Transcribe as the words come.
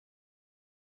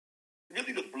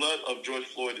Really, the blood of George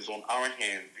Floyd is on our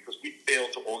hands because we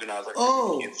failed to organize our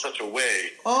community in such a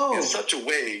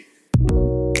way.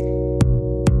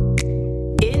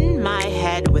 In My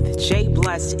Head with Jay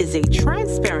Blessed is a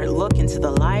transparent look into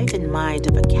the life and mind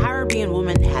of a Caribbean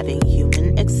woman having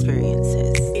human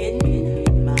experiences.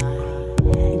 In my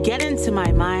head. Get into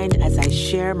my mind as I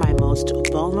share my most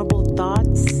vulnerable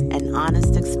thoughts and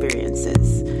honest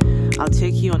experiences. I'll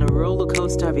take you on a roller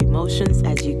coaster of emotions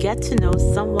as you get to know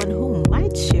someone who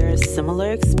might share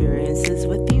similar experiences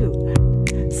with you.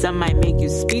 Some might make you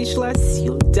speechless,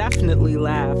 you'll definitely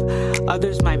laugh.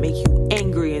 Others might make you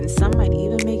angry, and some might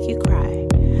even make you cry.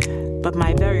 But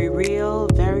my very real,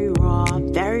 very raw,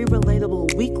 very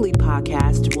relatable weekly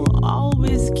podcast will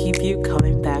always keep you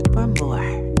coming back for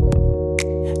more.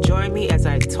 Join me as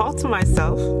I talk to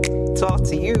myself, talk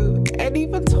to you, and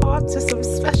even talk to some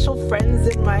special friends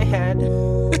in my head.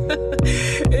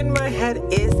 In My Head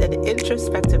is an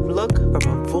introspective look from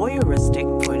a voyeuristic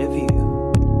point of view.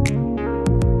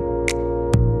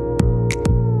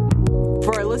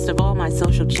 For a list of all my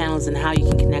social channels and how you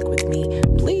can connect with me,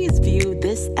 please view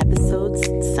this episode's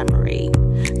summary.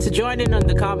 To join in on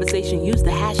the conversation, use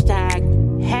the hashtag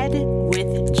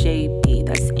HeadWithJB.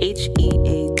 That's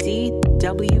HeadWithJB.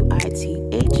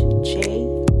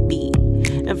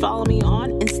 And follow me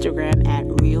on Instagram at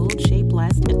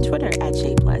RealJBlessed and Twitter at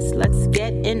JBlessed. Let's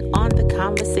get in on the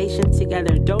conversation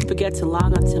together. Don't forget to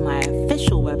log on to my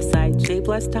official website,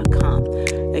 jblessed.com.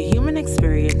 A human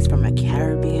experience from a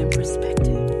Caribbean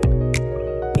perspective.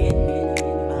 In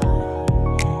my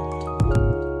head.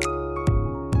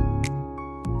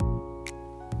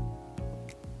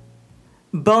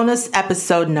 Bonus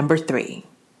episode number 3.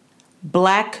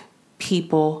 Black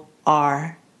people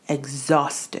are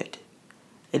exhausted.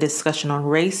 A discussion on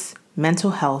race,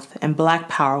 mental health, and Black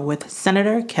power with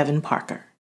Senator Kevin Parker.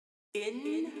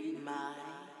 In my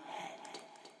head.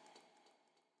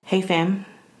 Hey fam,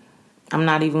 I'm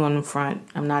not even going to front.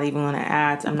 I'm not even going to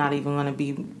act. I'm not even going to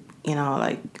be,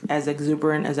 as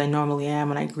exuberant as I normally am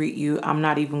when I greet you. I'm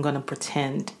not even going to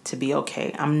pretend to be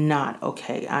okay. I'm not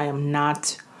okay. I am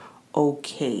not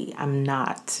okay. I'm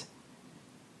not.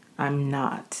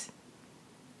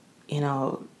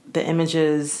 The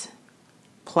images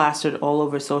plastered all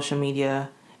over social media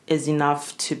is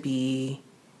enough to be,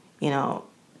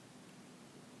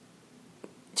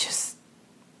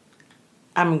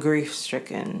 I'm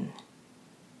grief-stricken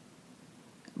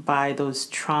by those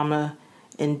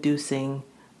trauma-inducing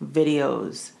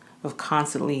videos of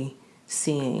constantly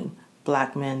seeing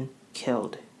Black men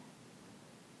killed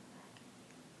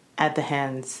at the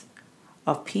hands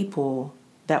of people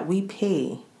that we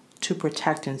pay to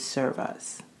protect and serve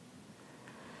us.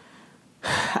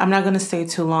 I'm not going to stay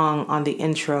too long on the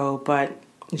intro, but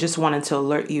just wanted to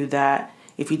alert you that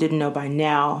if you didn't know by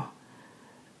now,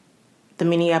 the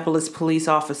Minneapolis police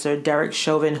officer Derek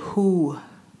Chauvin, who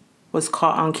was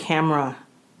caught on camera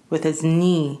with his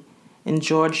knee in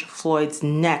George Floyd's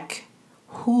neck,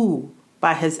 who,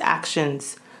 by his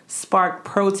actions, sparked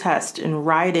protest and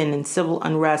rioting and civil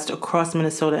unrest across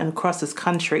Minnesota and across this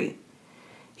country.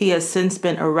 He has since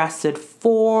been arrested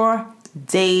 4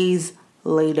 days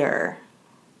later,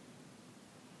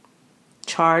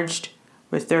 charged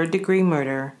with 3rd-degree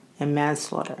murder and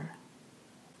manslaughter.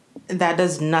 That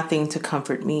does nothing to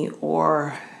comfort me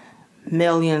or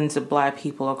millions of Black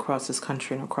people across this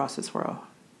country and across this world.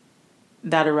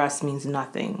 That arrest means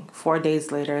nothing. 4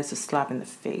 days later is a slap in the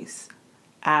face,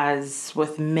 as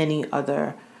with many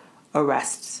other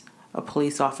arrests of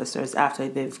police officers after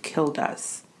they've killed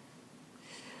us.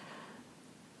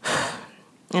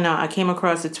 I came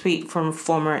across a tweet from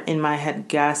former In My Head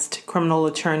guest, criminal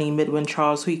attorney Midwin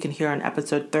Charles, who you can hear on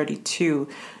episode 32.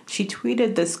 She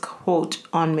tweeted this quote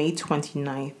on May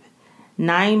 29th.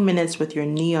 9 minutes with your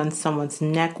knee on someone's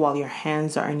neck while your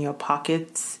hands are in your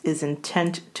pockets is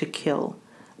intent to kill.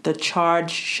 The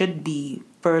charge should be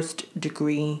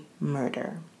 1st-degree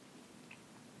murder.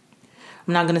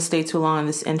 I'm not going to stay too long on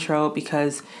this intro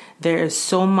because there is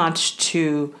so much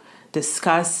to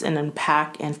discuss and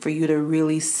unpack and for you to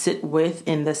really sit with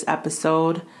in this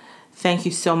episode. Thank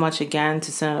you so much again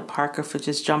to Senator Parker for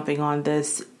just jumping on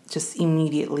this just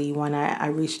immediately when I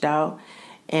reached out.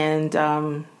 And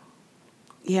I'm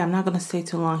not going to stay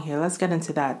too long here. Let's get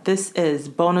into that. This is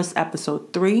bonus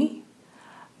episode 3.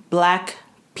 Black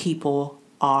people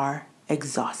are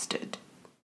exhausted.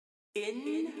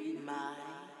 In my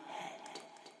head.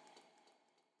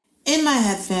 In My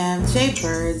Head fam, Jay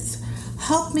Birds.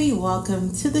 Help me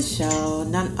welcome to the show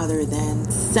none other than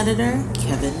Senator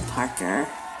Kevin Parker.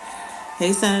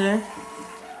 Hey, Senator.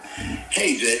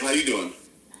 Hey, Jay. How you doing?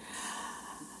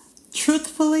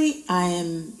 Truthfully, I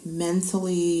am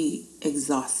mentally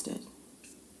exhausted.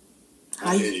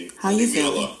 How you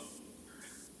feeling?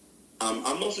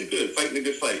 I'm mostly good. Fighting a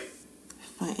good fight.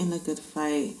 Fighting a good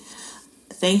fight.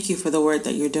 Thank you for the work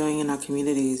that you're doing in our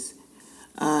communities.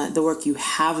 The work you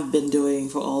have been doing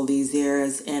for all these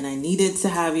years. And I needed to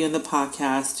have you on the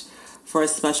podcast for a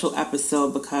special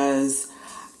episode because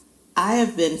I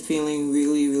have been feeling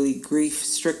really, really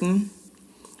grief-stricken.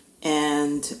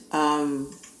 And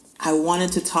I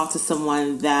wanted to talk to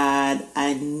someone that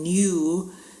I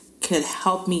knew could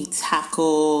help me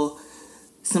tackle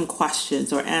some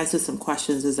questions or answer some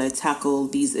questions as I tackle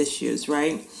these issues,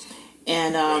 right?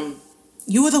 And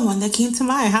you were the one that came to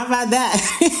mind. How about that?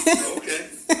 Okay.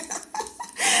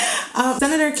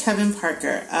 Senator Kevin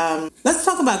Parker, let's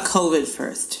talk about COVID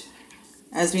first.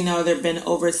 As we know, there have been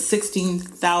over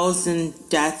 16,000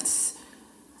 deaths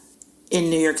in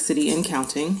New York City and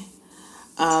counting.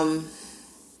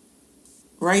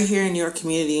 Right here in your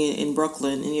community in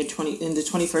Brooklyn, in the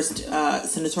 21st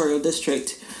Senatorial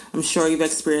District, I'm sure you've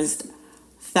experienced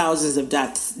thousands of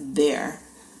deaths there.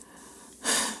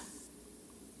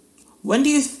 When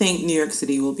do you think New York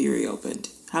City will be reopened?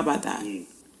 How about that?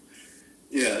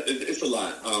 Yeah, it's a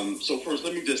lot. So first,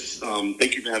 let me just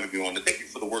thank you for having me on, and thank you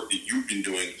for the work that you've been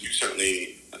doing. You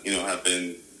certainly, have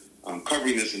been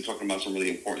covering this and talking about some really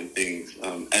important things.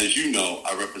 As you know,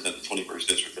 I represent the 21st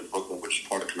District in Brooklyn, which is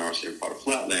part of Canarsie and part of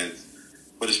Flatlands,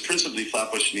 but it's principally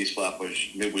Flatbush and East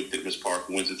Flatbush, Midwood, Ditmas Park,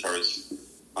 Windsor Terrace,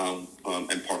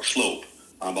 and Park Slope.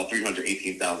 About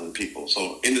 318,000 people.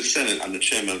 So in the Senate, I'm the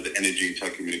chairman of the Energy and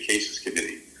Telecommunications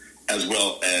Committee, as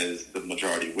well as the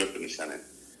majority whip in the Senate.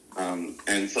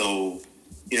 And so,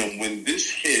 when this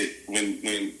hit, when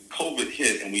COVID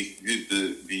hit and we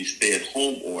did the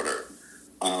stay-at-home order,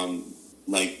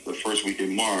 like the first week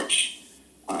in March,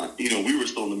 we were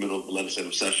still in the middle of the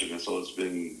legislative session. And so it's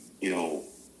been,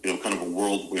 kind of a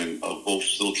whirlwind of both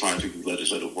still trying to do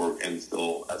legislative work and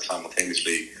still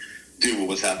simultaneously do what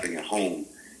was happening at home.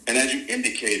 And as you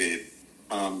indicated,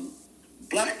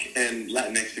 Black and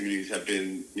Latinx communities have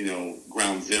been,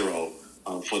 ground zero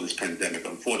for this pandemic,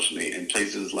 unfortunately. And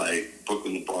places like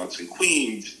Brooklyn, the Bronx, and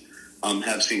Queens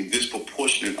have seen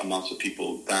disproportionate amounts of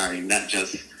people dying, not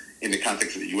just in the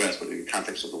context of the U.S., but in the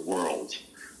context of the world.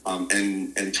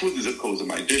 And two of the zip codes in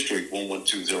my district,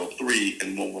 11203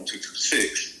 and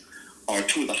 11226, are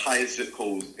two of the highest zip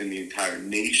codes in the entire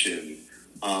nation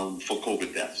for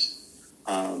COVID deaths.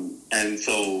 And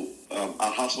so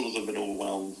our hospitals have been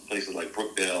overwhelmed. Places like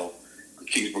Brookdale,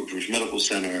 Kingsbrook Jewish Medical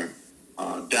Center,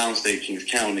 downstate Kings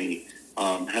County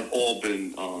have all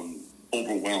been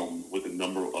overwhelmed with the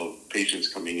number of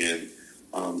patients coming in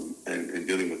and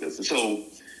dealing with this. And so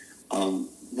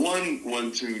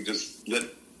one to just let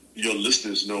your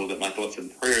listeners know that my thoughts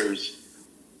and prayers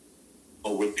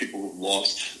are with people who've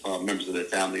lost members of their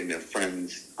family and their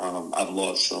friends. I've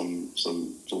lost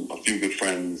a few good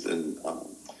friends and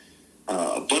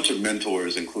a bunch of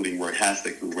mentors, including Roy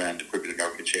Hastic, who ran the Caribbean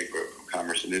American Chamber of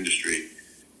Commerce and Industry,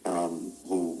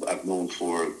 who I've known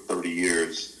for 30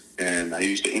 years, and I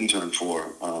used to intern for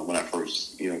when I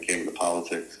first came into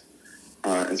politics,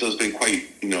 and so it's been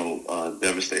quite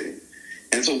devastating.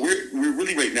 And so we're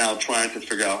really right now trying to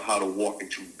figure out how to walk and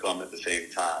chew gum at the same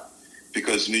time,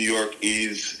 because New York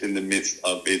is in the midst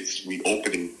of its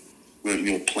reopening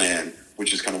plan,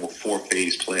 which is kind of a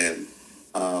 4-phase plan.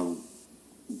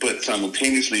 But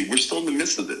simultaneously, we're still in the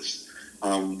midst of this.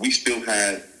 We still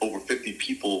had over 50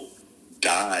 people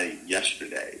die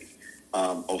yesterday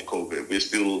of COVID. We're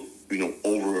still,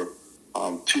 over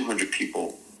 200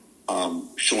 people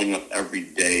showing up every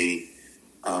day,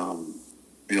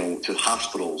 to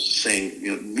hospitals saying,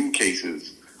 new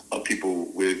cases of people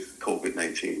with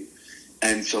COVID-19.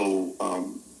 And so,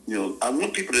 I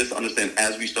want people to just understand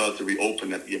as we start to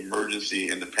reopen that the emergency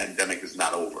and the pandemic is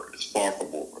not over. It's far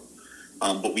from over.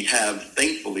 But we have,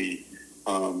 thankfully,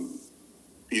 bent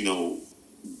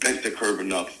the curve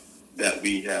enough that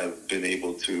we have been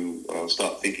able to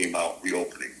start thinking about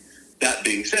reopening. That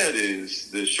being said,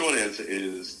 the short answer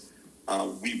is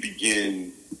we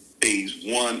begin phase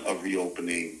 1 of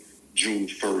reopening June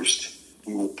 1st.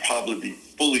 We will probably be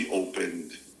fully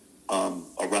opened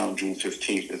around June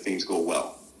 15th if things go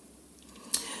well.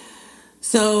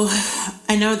 So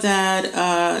I know that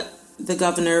the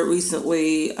governor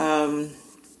recently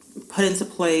put into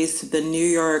place the New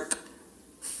York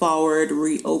Forward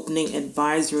Reopening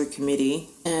Advisory Committee,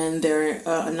 and there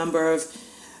are a number of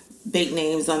big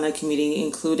names on that committee,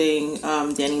 including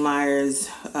Danny Myers,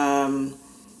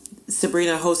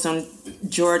 Sabrina Houston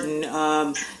Jordan.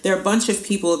 There are a bunch of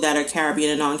people that are Caribbean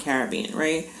and non-Caribbean,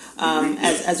 right?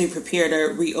 As we prepare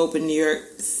to reopen New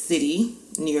York City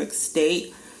New York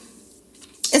State.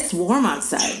 It's warm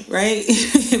outside, right?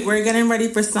 We're getting ready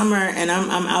for summer, and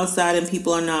I'm outside, and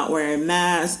people are not wearing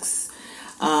masks.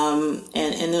 And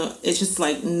it's just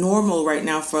like normal right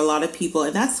now for a lot of people,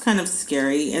 and that's kind of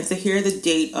scary. And to hear the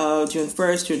date of June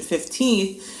 1st, June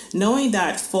 15th, knowing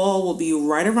that fall will be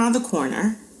right around the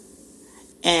corner,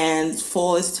 and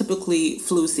fall is typically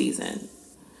flu season.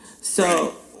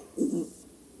 So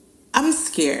I'm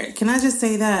scared. Can I just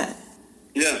say that?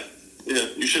 Yeah,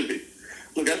 you should be.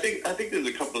 Look, I think there's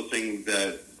a couple of things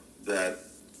that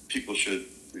people should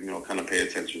kind of pay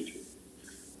attention to.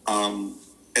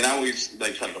 And I always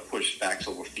try to push facts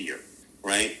over fear,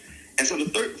 right? And so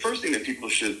the first thing that people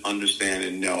should understand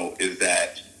and know is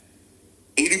that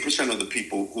 80% of the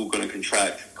people who are going to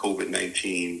contract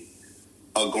COVID-19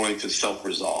 are going to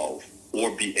self-resolve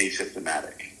or be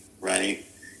asymptomatic, right?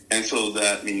 And so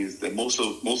that means that most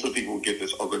of the people who get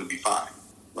this are going to be fine,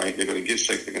 right? They're going to get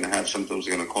sick, they're going to have symptoms,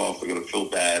 they're going to cough, they're going to feel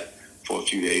bad for a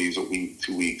few days, a week,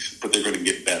 2 weeks, but they're going to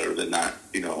get better. They're not,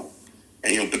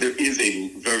 but there is a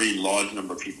very large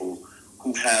number of people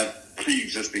who have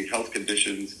pre-existing health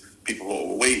conditions, people who are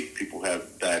overweight, people who have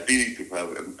diabetes, people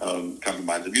who have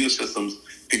compromised immune systems,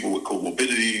 people with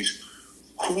comorbidities,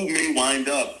 who may wind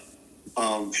up,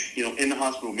 in the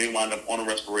hospital, may wind up on a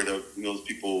respirator. Those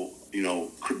people,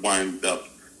 could wind up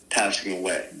passing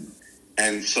away.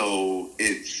 And so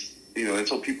it's, and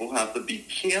so people have to be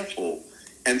careful.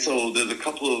 And so there's a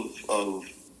couple of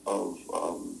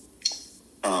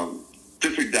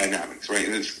different dynamics, right?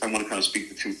 And I want to kind of speak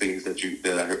to two things that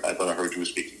I thought I heard you were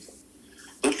speaking to.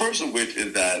 The first of which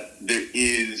is that there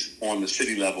is, on the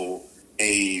city level,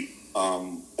 a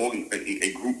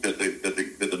group that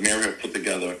the mayor have put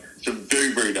together. It's a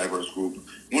very, very diverse group.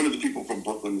 One of the people from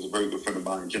Brooklyn is a very good friend of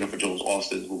mine, Jennifer Jones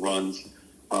Austin, who runs,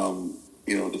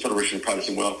 the Federation of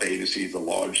Protestant Welfare Agencies, a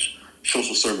large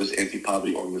social service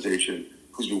anti-poverty organization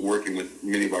who's been working with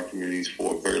many of our communities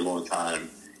for a very long time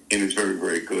and is very,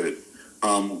 very good.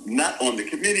 Not on the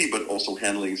committee, but also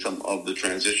handling some of the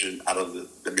transition out of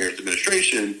the mayor's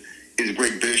administration is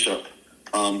Greg Bishop,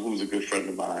 who's a good friend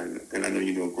of mine, and I know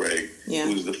you know Greg,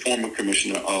 who's the former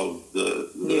commissioner of the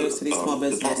New York City Small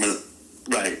Business Department,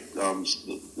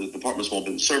 the Department of Small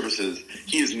Business Services.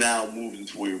 He has now moved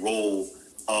into a role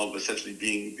of essentially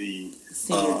being the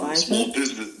small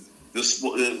business. His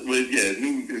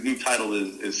new title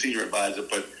is senior advisor,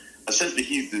 but essentially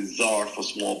he's the czar for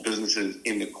small businesses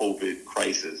in the COVID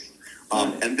crisis.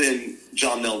 And then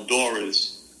John Nell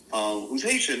Doris, who's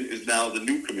Haitian, is now the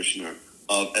new commissioner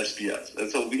of SPS. And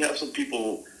so we have some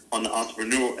people on the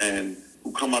entrepreneurial end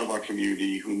who come out of our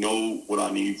community, who know what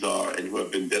our needs are, and who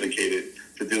have been dedicated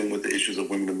to dealing with the issues of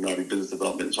women and minority business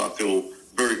development. So I feel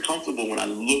very comfortable when I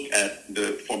look at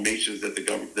the formations that the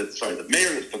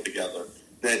mayor has put together,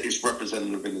 that is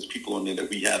representative, and there's people on there that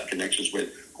we have connections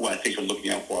with who I think are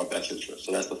looking out for our best interests.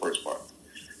 So that's the first part.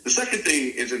 The second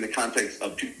thing is in the context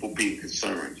of people being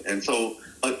concerned. And so,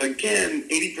 again,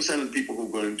 80% of the people who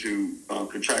are going to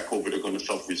contract COVID are going to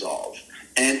self-resolve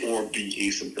and or be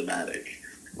asymptomatic,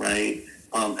 right?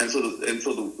 And so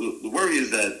the worry is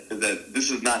that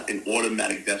this is not an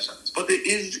automatic death sentence. But it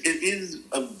is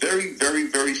a very, very,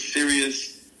 very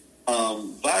serious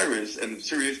virus and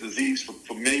serious disease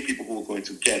for many people who are going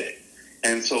to get it.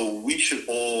 And so we should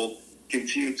all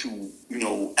continue to,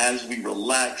 as we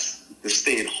relax the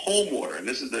stay-at-home order, and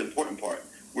this is the important part,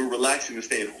 we're relaxing the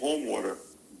stay-at-home order,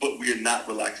 but we are not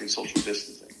relaxing social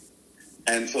distancing.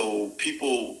 And so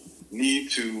people need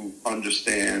to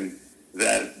understand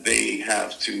that they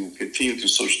have to continue to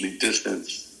socially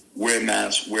distance, wear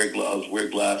masks, wear gloves, wear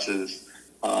glasses,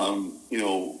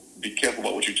 be careful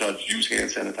about what you touch, use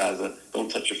hand sanitizer, don't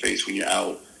touch your face when you're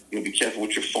out, be careful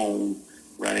with your phone,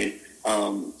 right?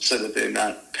 So that they're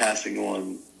not passing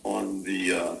on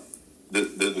the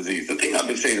disease. The thing I've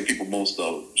been saying to people most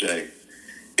of, Jay,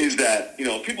 is that,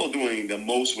 people are doing the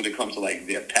most when it comes to like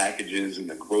their packages and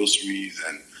the groceries,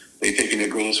 and they taking their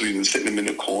groceries and sitting them in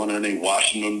the corner and they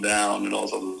washing them down and all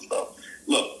sorts of stuff.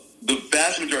 Look, the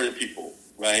vast majority of people,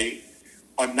 right,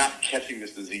 are not catching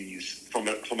this disease from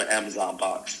an Amazon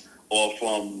box or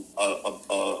from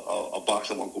a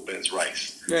box of Uncle Ben's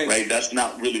rice, right? That's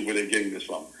not really where they're getting this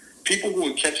from. People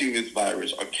who are catching this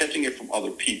virus are catching it from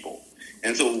other people.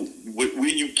 And so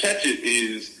when you catch it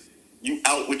is you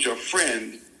out with your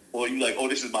friend, or you like, oh,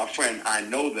 this is my friend, I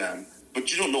know them,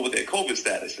 but you don't know what their COVID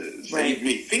status is. Right. So you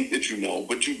may think that you know,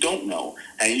 but you don't know.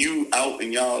 And you out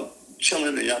and y'all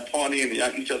chilling and y'all partying and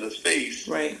y'all each other's face.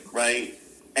 Right?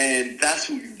 And that's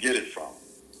who you get it from,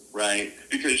 right?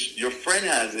 Because your friend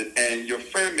has it and your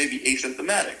friend may be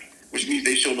asymptomatic, which means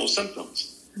they show no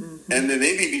symptoms. Mm-hmm. And then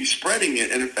they may be spreading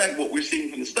it. And in fact, what we're seeing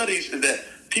from the studies is that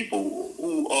people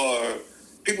who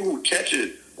catch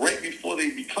it right before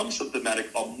they become symptomatic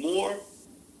are more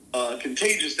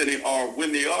contagious than they are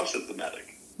when they are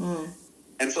symptomatic. Mm.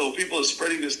 And so people are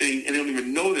spreading this thing and they don't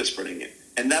even know they're spreading it.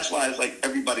 And that's why it's like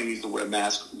everybody needs to wear a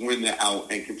mask when they're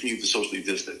out and continue to socially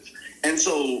distance. And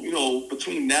so,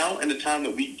 between now and the time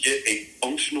that we get a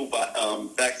functional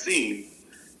vaccine,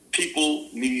 people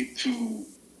need to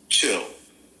chill,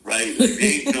 right? Like,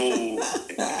 ain't no,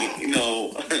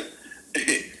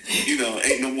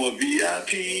 ain't no more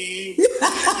VIP.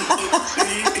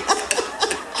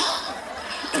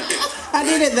 I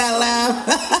needed that laugh.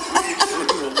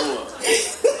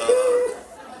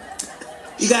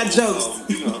 You got jokes.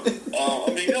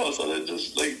 So they're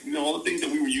just like, all the things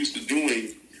that we were used to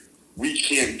doing, we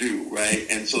can't do, right?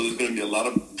 And so there's going to be a lot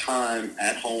of time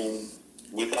at home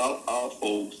without our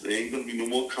folks. There ain't going to be no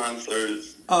more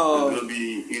concerts. Oh. There's going to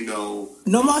be,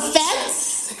 no more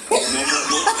fets? No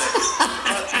fets.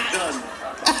 Party done.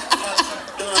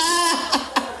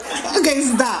 Okay,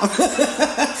 stop.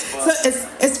 So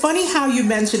it's funny how you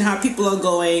mentioned how people are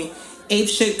going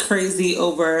apeshit crazy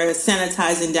over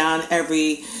sanitizing down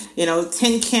every,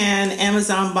 tin can,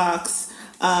 Amazon box.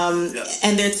 Yes.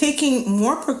 And they're taking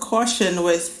more precaution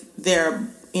with their,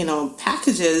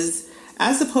 packages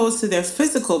as opposed to their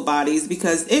physical bodies,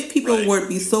 because if people would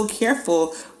be so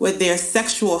careful with their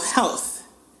sexual health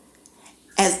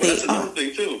as they that's another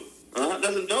thing too. That's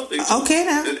another thing too. Okay,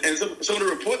 now. And some of the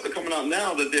reports are coming out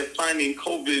now that they're finding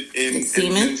COVID in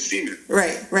semen.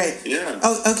 Right. Yeah.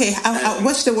 Oh, okay.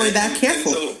 What's the word that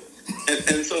careful?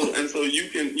 And so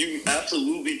you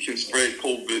absolutely can spread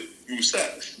COVID through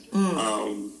sex.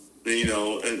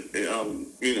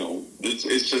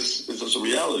 It's just a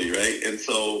reality, right? And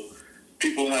so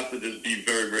people have to just be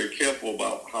very, very careful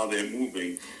about how they're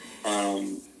moving.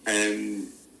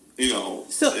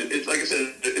 So it's like I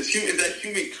said, it's that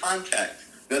human contact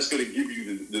that's going to give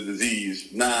you the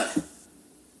disease, not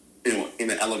in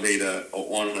an elevator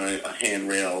or on a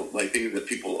handrail, like things that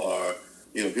people are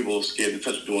scared to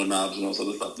touch doorknobs and all sort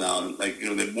of stuff now. And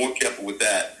they're more careful with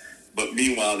that. But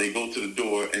meanwhile, they go to the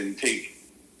door and take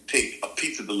a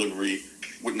pizza delivery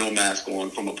with no mask on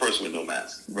from a person with no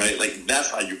mask, right? Like, that's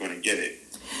how you're going to get it,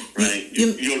 right?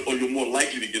 You're more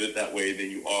likely to get it that way than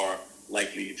you are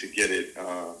likely to get it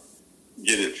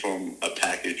from a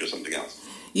package or something else.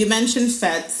 You mentioned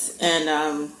FETs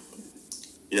and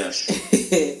yes.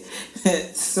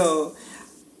 So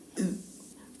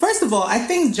first of all, I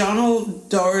think Jonald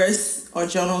Doris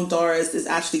is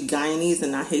actually Guyanese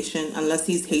and not Haitian, unless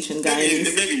he's Haitian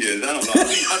Guyanese. Maybe he is. I don't know.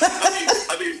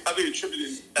 I've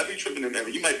been tripping him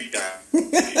every. He might be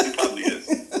Guyanese. He probably is.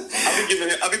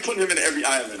 I've been putting him in every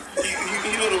island. He's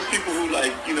one of those people who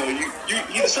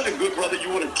he's such a good brother. You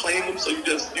want to claim him, so you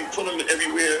put him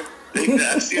everywhere.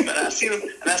 I see him. I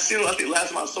think last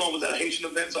time I saw him was at a Haitian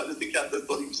event, so I just think I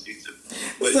thought he was Haitian.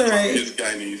 But he probably is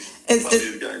Guyanese.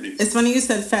 It's funny you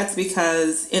said FETs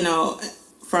because,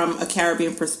 from a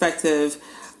Caribbean perspective,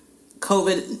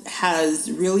 COVID has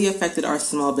really affected our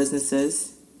small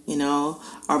businesses,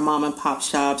 our mom and pop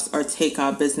shops, our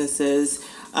takeout businesses.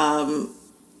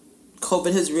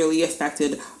 COVID has really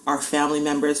affected our family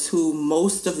members, who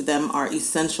most of them are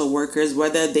essential workers,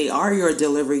 whether they are your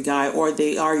delivery guy or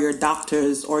they are your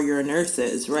doctors or your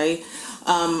nurses, right?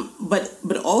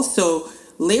 But also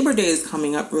Labor Day is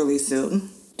coming up really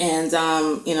soon. And,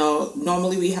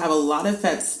 normally we have a lot of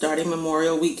FETs starting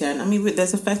Memorial Weekend. I mean,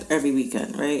 there's a FET every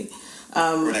weekend, right?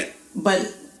 Right.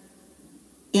 But,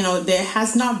 there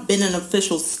has not been an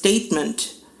official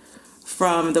statement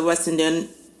from the West Indian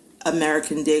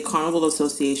American Day Carnival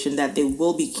Association that they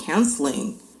will be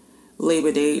canceling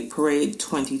Labor Day Parade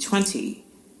 2020.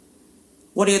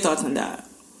 What are your thoughts on that?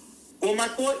 Well, my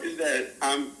thought is that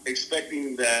I'm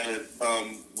expecting that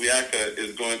WIACA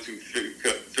is going to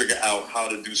figure out how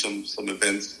to do some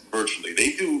events virtually.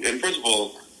 They do, and first of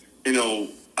all,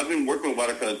 I've been working with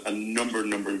WIACA a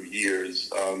number of years,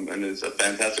 and it's a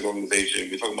fantastic organization.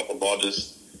 We're talking about the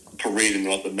largest parade in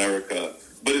North America,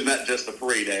 but it's not just a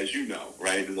parade, as you know,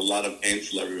 right? There's a lot of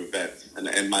ancillary events,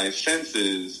 and my sense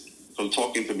is, from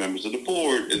talking to members of the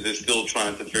board, is they're still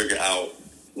trying to figure out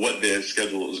what their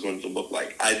schedule is going to look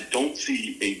like. I don't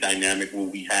see a dynamic where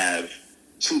we have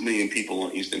 2 million people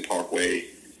on Eastern Parkway,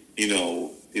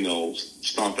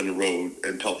 stomping the road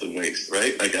and pelting waste,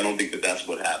 right? Like, I don't think that that's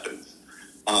what happens.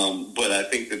 But I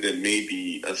think that there may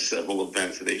be several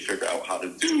events that they figure out how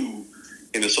to do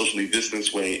in a socially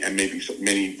distanced way, and maybe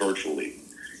many virtually.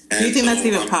 And do you think that's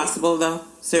even possible, though?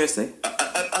 Seriously?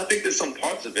 I think there's some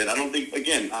parts of it. I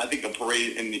think a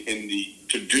parade in the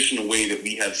traditional way that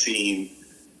we have seen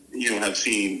have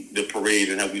seen the parade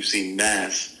and how we've seen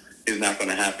mass is not going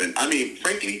to happen. I mean,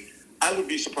 frankly, I would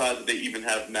be surprised if they even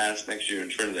have mass next year in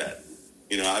Trinidad.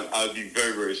 I would be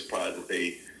very, very surprised if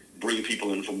they bring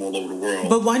people in from all over the world.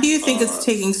 But why do you think it's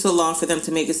taking so long for them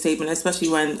to make a statement, especially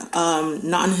when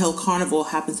Notting Hill Carnival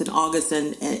happens in August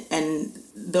and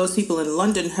those people in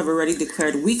London have already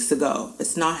declared weeks ago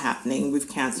it's not happening. We've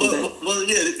canceled it. Well,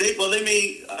 yeah, they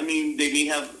may. I mean, they may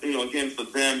have. Again, for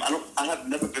them, I have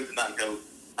never been to Notting Hill.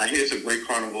 I hear it's a great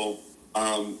carnival.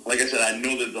 Like I said, I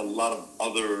know there's a lot of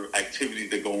other activities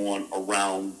that go on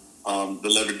around the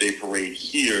Labor Day parade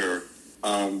here.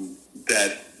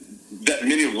 That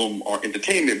many of them are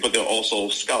entertainment, but they're also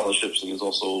scholarships, and there's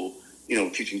also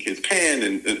teaching kids pan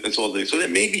and so on. So there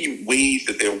may be ways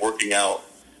that they're working out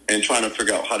and trying to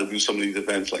figure out how to do some of these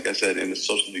events, like I said, in a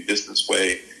socially distanced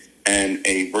way and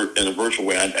in a virtual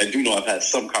way. I do know I've had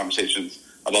some conversations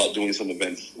about doing some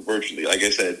events virtually. Like I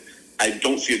said, I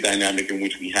don't see a dynamic in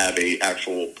which we have a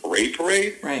actual parade.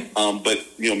 Right. But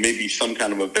maybe some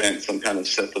kind of event, some kind of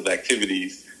set of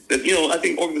activities that I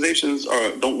think organizations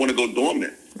don't want to go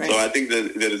dormant. Right. So I think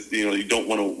that it's, you don't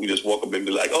want to just walk up and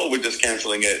be like, oh, we're just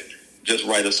canceling it, just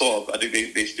write us off. I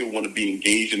think they still want to be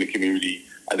engaged in the community.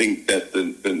 I think that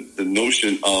the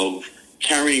notion of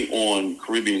carrying on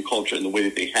Caribbean culture in the way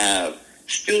that they have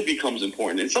still becomes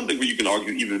important, and something where you can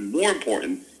argue even more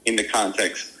important in the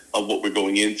context of what we're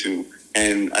going into.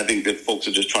 And I think that folks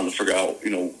are just trying to figure out,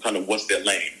 kind of what's their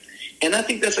lane. And I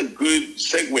think that's a good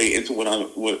segue into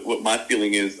what my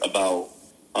feeling is about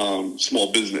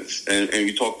small business. And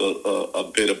we talked a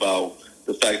bit about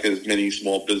the fact that there's many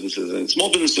small businesses, and small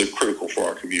businesses are critical for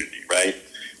our community, right?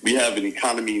 We have an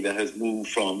economy that has moved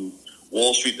from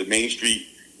Wall Street to Main Street.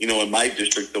 In my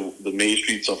district, the main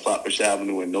streets are Flatbush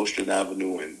Avenue and Nostrand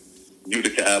Avenue and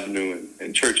Utica Avenue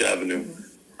and Church Avenue.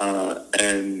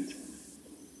 And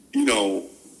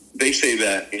they say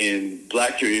that in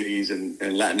Black communities and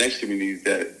Latinx communities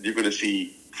that you're going to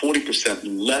see 40%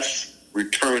 less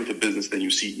return to business than you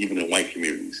see even in white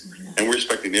communities. Mm-hmm. And we're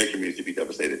expecting their communities to be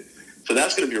devastated. So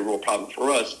that's going to be a real problem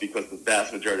for us because the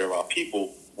vast majority of our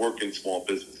people work in small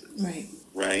businesses. Right.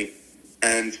 Right?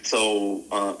 And so,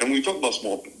 and when we talk about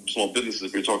small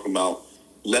businesses, we're talking about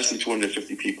less than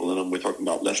 250 people in them. We're talking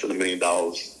about less than $1 million,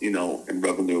 in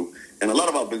revenue. And a lot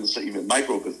of our businesses are even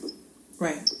micro businesses.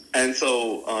 Right. And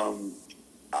so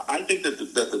I think that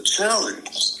the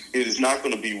challenge is not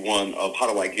going to be one of how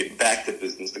do I get back to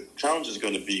business. The challenge is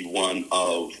going to be one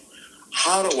of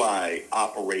how do I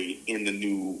operate in the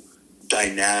new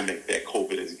dynamic that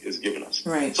COVID has given us.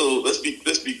 Right. So let's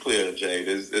be clear, Jay.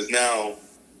 There's now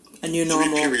a new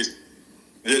normal. Periods.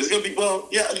 There's going to be a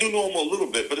new normal a little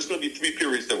bit, but it's going to be 3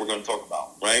 periods that we're going to talk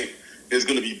about. Right. There's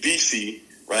going to be BC.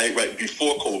 Right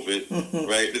before COVID, mm-hmm.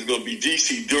 Right? There's going to be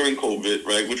DC during COVID,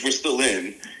 right, which we're still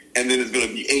in, and then there's going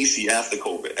to be AC after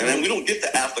COVID. And then we don't get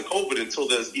to after COVID until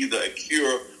there's either a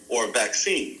cure or a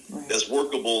vaccine that's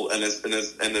workable and is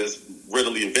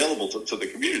readily available to the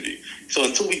community. So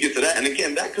until we get to that, and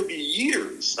again, that could be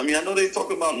years. I mean, I know they're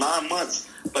talking about 9 months,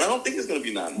 but I don't think it's going to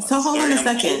be 9 months. So hold on a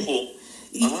second.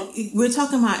 Uh-huh. We're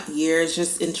talking about years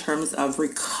just in terms of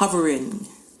recovering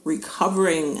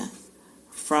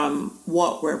from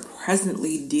what we're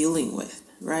presently dealing with,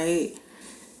 right?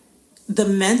 The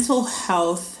mental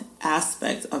health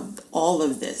aspect of all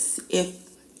of this, if,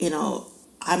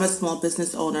 I'm a small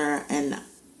business owner and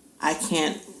I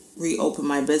can't reopen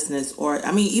my business, or,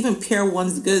 even Pier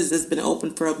 1's Goods has been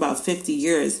open for about 50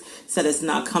 years, said it's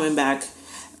not coming back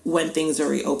when things are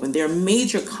reopened. There are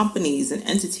major companies and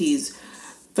entities,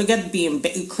 forget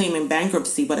claiming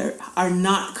bankruptcy, but are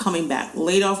not coming back.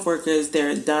 Laid off workers,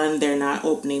 they're done, they're not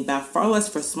opening back, far less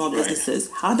for small businesses.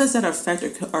 Right. How does that affect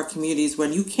our communities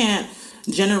when you can't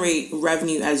generate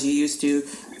revenue as you used to?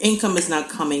 Income is not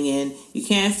coming in. You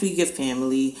can't feed your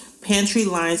family. Pantry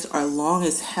lines are long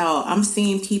as hell. I'm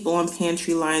seeing people on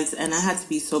pantry lines, and I had to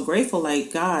be so grateful,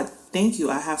 like, God, thank you,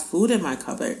 I have food in my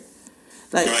cupboard.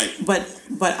 But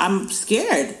I'm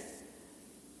scared.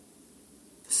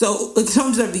 So in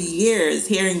terms of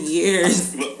hearing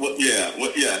years.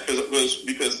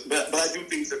 Because but I do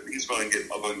think that things are going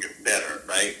to get better,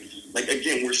 right? Like,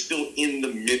 again, we're still in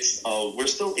we're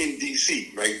still in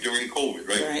DC, right, during COVID,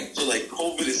 right? So like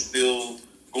COVID is still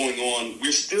going on.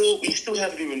 We still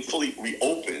haven't even fully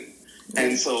reopened.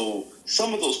 And so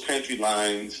some of those pantry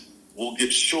lines will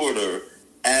get shorter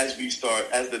as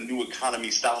the new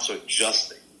economy starts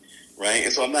adjusting. Right?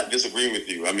 And so I'm not disagreeing with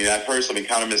you. I mean, I've heard some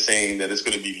economists saying that it's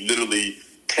going to be literally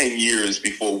 10 years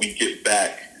before we get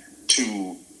back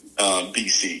to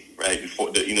BC, right? Before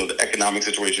the economic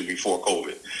situation before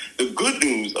COVID. The good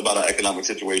news about our economic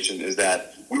situation is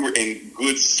that we were in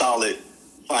good, solid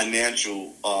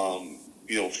financial,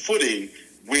 footing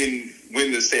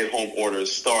when the stay-at-home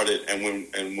orders started and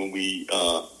when we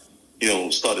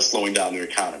started slowing down the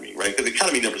economy, right? Because the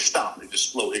economy never stopped. It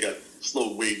just slowed. It got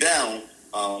slowed way down,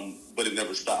 but it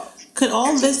never stopped. Could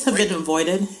all this have been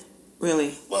avoided?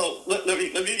 Really? Well, let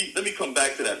me come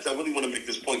back to that, because I really want to make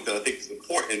this point that I think is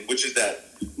important, which is that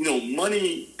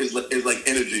money is like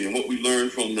energy, and what we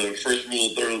learned from the first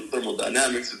rule of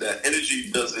thermodynamics is that energy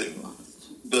doesn't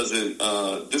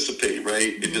dissipate,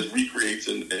 right? It just recreates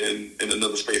in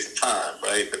another space of time,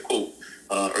 right? The quote,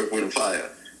 Earth, Wind, and Fire,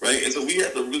 right? And so we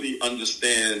have to really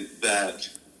understand that,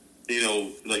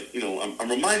 I'm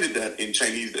reminded that in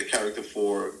Chinese, the character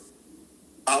for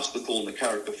obstacle and the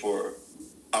character for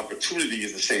opportunity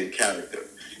is the same character.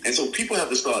 And so people have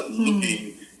to start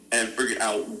looking and figuring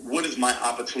out, what is my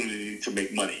opportunity to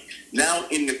make money? Now,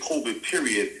 in the COVID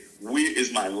period, where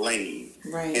is my lane?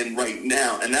 Right. And right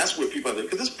now, and that's where people are,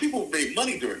 because people made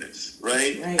money during this,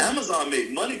 right? Amazon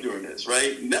made money during this,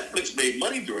 right? Netflix made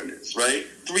money during this, right?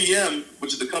 3M,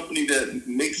 which is the company that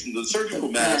makes the surgical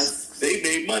masks, they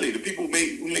made money. The people who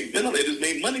make ventilators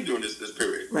made money during this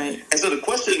period. Right. And so the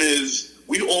question is,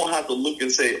 we all have to look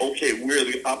and say, okay, where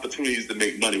are the opportunities to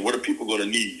make money? What are people going to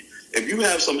need? If you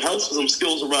have some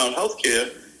skills around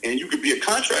healthcare, and you could be a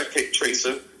contract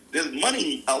tracer, there's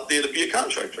money out there to be a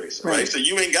contract tracer, right? So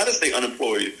you ain't got to stay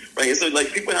unemployed, right? And so,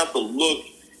 people have to look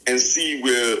and see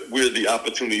where the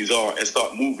opportunities are and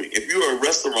start moving. If you're a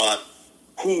restaurant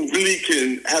who really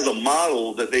has a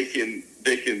model that they can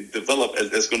develop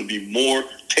that's going to be more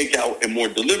takeout and more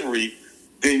delivery,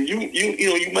 then you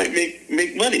might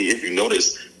make money. If you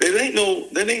notice, there ain't no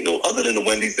other than the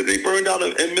Wendy's that they burned down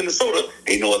in Minnesota.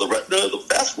 Ain't no other the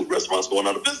fast food restaurants going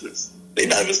out of business. They're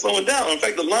not even slowing down. In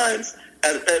fact, the lines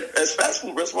at fast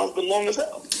food restaurants been long as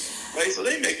hell, right? So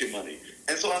they making money.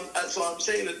 And so I'm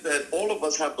saying that all of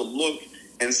us have to look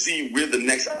and see where the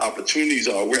next opportunities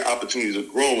are, where opportunities are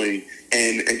growing,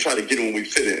 and try to get in when we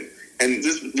fit in. And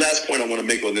this last point I want to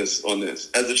make on this,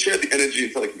 as the chair of the Energy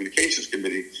and Telecommunications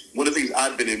Committee, one of the things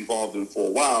I've been involved in for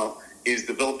a while is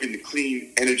developing the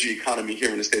clean energy economy here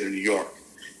in the state of New York.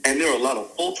 And there are a lot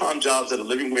of full-time jobs at a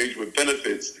living wage with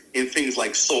benefits in things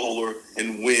like solar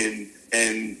and wind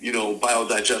and,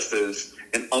 biodigesters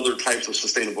and other types of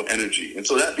sustainable energy. And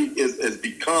so that has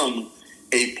become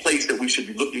a place that we should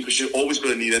be looking, because you're always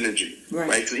going to need energy,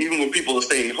 right? So even when people are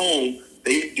staying home,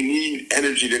 they need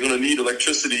energy. They're going to need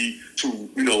electricity to,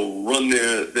 run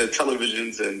their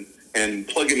televisions and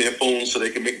plug in their phones so they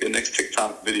can make their next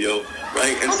TikTok video,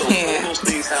 right? And so all those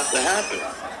things have to happen,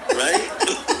 right?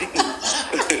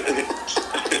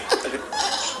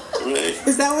 Right?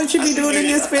 Is that what you be doing in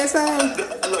your spare time?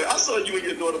 Look, I saw you and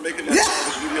your daughter making that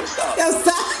video. Stop.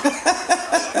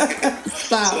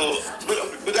 Stop. So,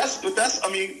 that's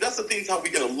the things how we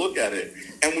got to look at it.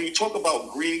 And when you talk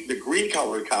about the green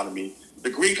collar economy, the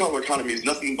green collar economy is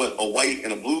nothing but a white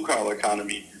and a blue collar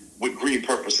economy with green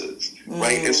purposes,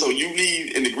 right? And so you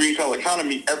need, in the green collar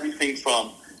economy, everything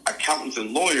from accountants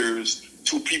and lawyers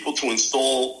to people to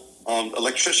install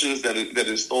electricians that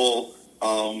install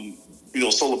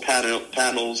solar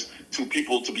panels, to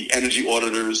people to be energy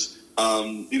auditors,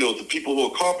 to people who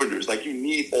are carpenters. Like, you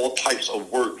need all types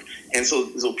of work. And so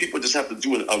people just have to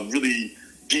do a really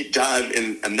deep dive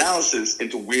and analysis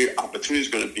into where opportunity is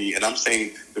going to be. And I'm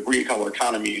saying the green collar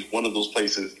economy is one of those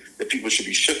places that people should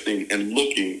be shifting and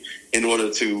looking in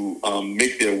order to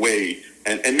make their way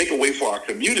and make a way for our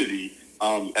community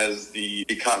as the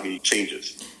economy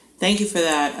changes. Thank you for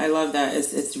that. I love that.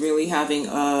 It's really having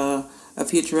a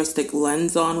futuristic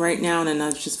lens on right now, and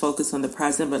not just focus on the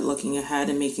present, but looking ahead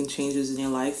and making changes in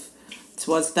your life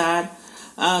towards that.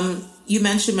 You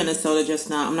mentioned Minnesota just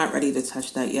now. I'm not ready to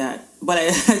touch that yet, but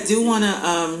I do want to,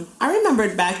 I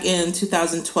remembered back in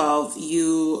 2012,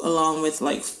 you, along with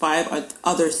 5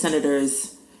 other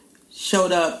senators,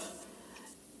 showed up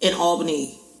in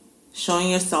Albany,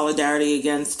 showing your solidarity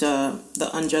against the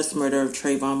unjust murder of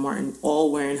Trayvon Martin,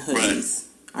 all wearing hoodies.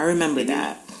 Right. I remember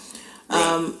that.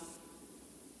 Right.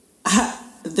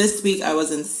 This week I was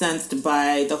incensed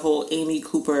by the whole Amy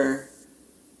Cooper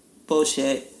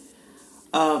bullshit.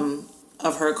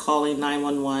 Of her calling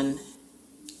 911,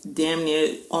 damn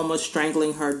near almost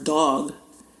strangling her dog,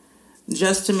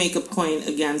 just to make a point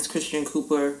against Christian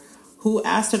Cooper, who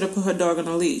asked her to put her dog on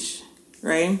a leash,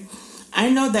 right? I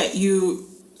know that you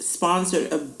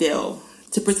sponsored a bill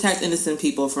to protect innocent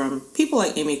people from people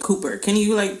like Amy Cooper. Can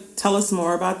you tell us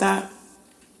more about that?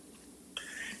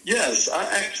 Yes,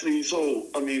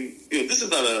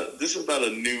 this is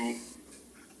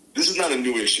not a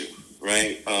new issue.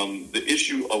 Right, the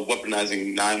issue of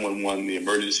weaponizing 911, the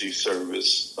emergency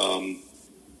service,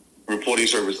 reporting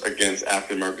service against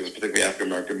African Americans, particularly African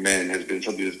American men, has been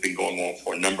something that's been going on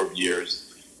for a number of years.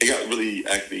 It got really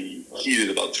actually heated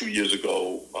about 2 years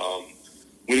ago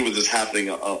when it was just happening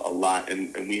a lot,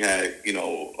 and we had, you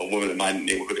know, a woman in my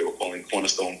neighborhood they were calling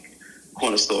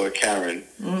Corner Store Karen,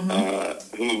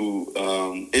 who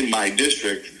in my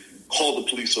district called the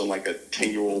police on like a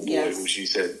 10-year-old boy who she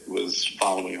said was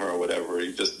following her or whatever.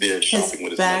 He just there shopping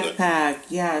with his backpack. Mother.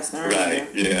 Yes, right,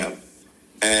 yeah.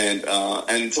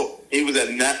 And so it was at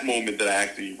that moment that I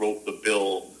actually wrote the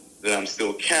bill that I'm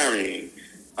still carrying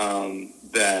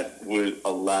that would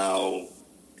allow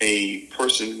a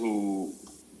person who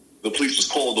the police was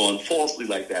called on falsely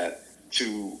like that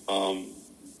to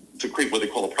create what they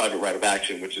call a private right of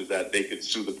action, which is that they could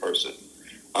sue the person.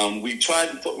 We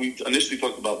initially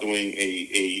talked about doing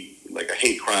a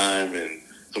hate crime and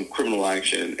some criminal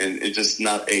action, and it's just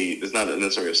there's not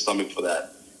necessarily a stomach for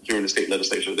that here in the state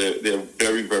legislature. They're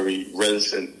very, very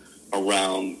reticent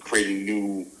around creating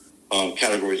new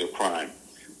categories of crime.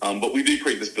 But we did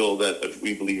create this bill that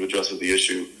we believe addresses the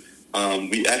issue.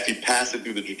 We actually passed it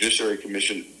through the Judiciary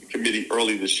Committee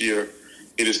early this year.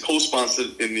 It is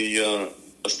co-sponsored in the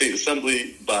State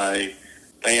Assembly by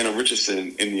Diana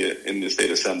Richardson in the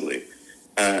State Assembly.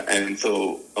 And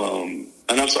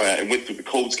I'm sorry, I went through the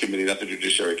Codes Committee, not the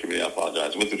Judiciary Committee, I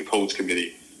apologize. I went through the Codes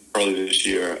Committee earlier this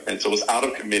year. And so it's out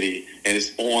of committee, and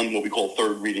it's on what we call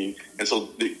third reading. And so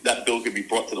that bill could be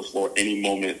brought to the floor any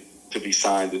moment to be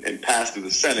signed and passed through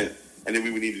the Senate, and then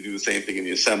we would need to do the same thing in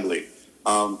the Assembly.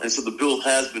 And so the bill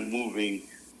has been moving,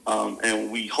 and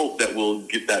we hope that we'll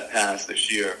get that passed this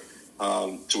year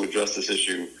to address this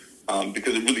issue,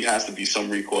 because it really has to be some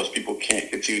recourse. People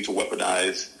can't continue to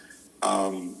weaponize,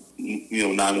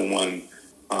 911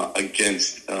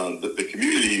 against the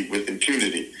community with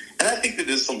impunity. And I think that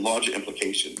there's some larger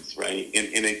implications, right?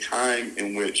 In a time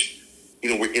in which,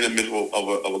 we're in the middle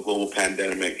of a global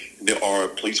pandemic. There are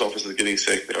police officers getting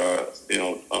sick. There are,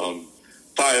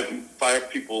 fire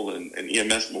people and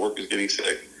EMS workers getting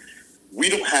sick. We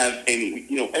don't have any,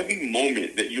 every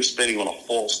moment that you're spending on a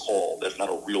false call that's not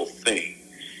a real thing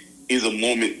is a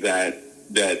moment that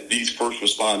these first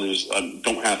responders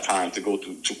don't have time to go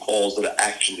to calls that are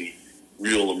actually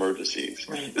real emergencies.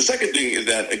 Right. The second thing is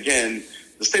that, again,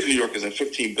 the state of New York is in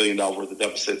 $15 billion worth of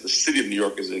deficit. The city of New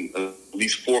York is in at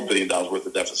least $4 billion worth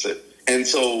of deficit. And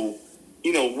so,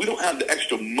 we don't have the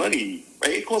extra money,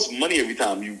 right? It costs money every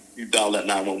time you dial that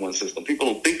 911 system. People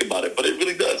don't think about it, but it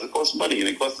really does. It costs money, and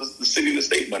it costs the city and the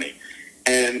state money.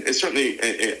 And it's certainly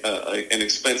an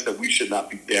expense that we should not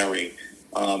be bearing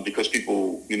because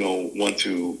people, want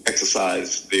to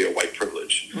exercise their white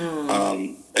privilege.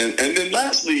 And then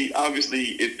lastly,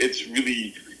 obviously, it's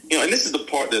really... and this is the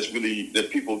part that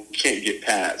people can't get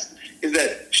past, is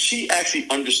that she actually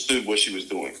understood what she was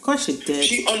doing. Of course she did.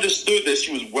 She understood that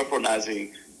she was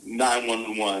weaponizing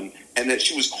 911 and that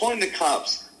she was calling the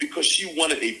cops because she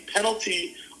wanted a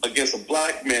penalty against a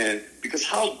black man, because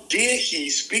how dare he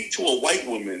speak to a white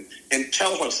woman and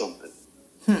tell her something?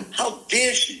 How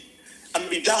dare she? I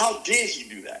mean, how dare he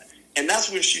do that? And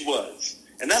that's where she was.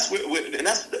 And that's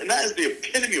that is the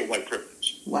epitome of white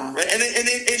privilege. Wow. Right?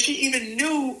 And she even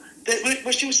knew that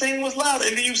what she was saying was loud.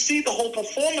 And then you see the whole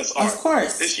performance art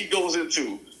that she goes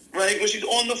into, right? When she's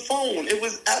on the phone. It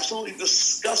was absolutely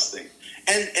disgusting.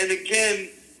 And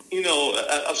again,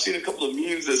 I've seen a couple of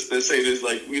memes that say this,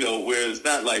 like, where it's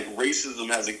not like racism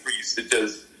has increased, it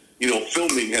just,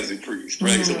 filming has increased,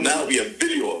 right? Mm-hmm. So now we have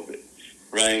video of it,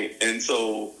 right? And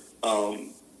so,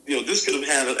 this could have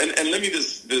handled, and let me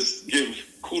just give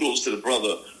kudos to the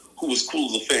brother who was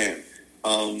cool as a fan.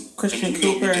 Christian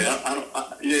Cooper.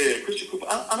 Christian Cooper.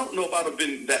 I don't know if I'd have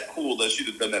been that cool that she'd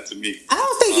have done that to me. I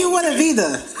don't think you would have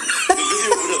either.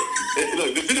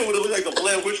 The video would have looked like the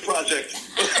Blair Witch Project.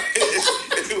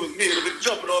 if it was me, it would have been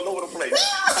jumping all over the place.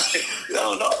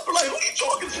 No, like, who are you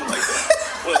talking to like that?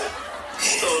 But,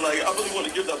 so, I really want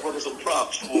to give that brother some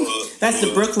props for... That's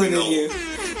the Brooklyn in you.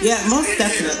 Yeah, most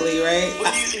definitely, right?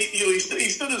 But he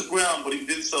stood his ground, but he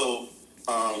did so,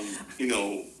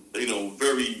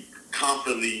 very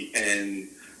confidently and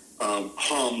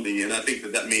calmly, and I think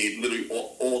that made literally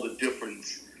all the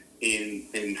difference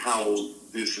in how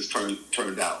this has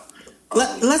turned out.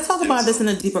 Let's talk about this in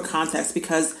a deeper context,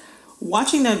 because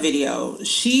watching that video,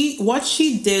 what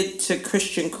she did to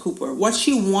Christian Cooper, what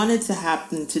she wanted to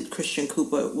happen to Christian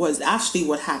Cooper was actually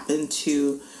what happened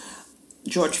to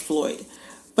George Floyd.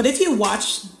 But if you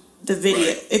watch the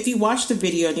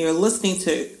video, and you're listening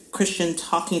to Christian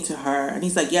talking to her, and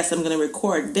he's like, yes, I'm going to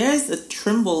record, there's a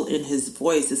tremble in his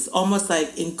voice. It's almost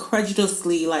like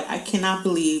incredulously, like, I cannot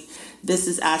believe this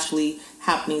is actually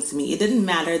happening to me. It didn't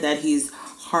matter that he's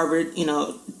Harvard,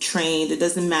 trained. It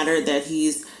doesn't matter that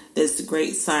he's this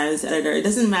great science editor. It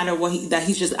doesn't matter that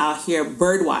he's just out here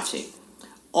bird watching.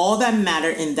 All that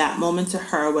mattered in that moment to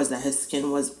her was that his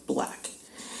skin was black.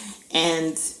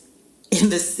 And in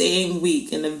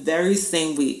the very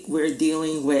same week, we're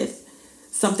dealing with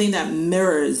something that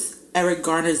mirrors Eric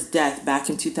Garner's death back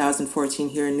in 2014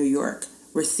 here in New York.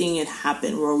 We're seeing it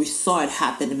happen, or we saw it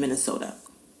happen in Minnesota.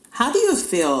 How do you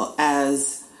feel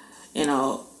as,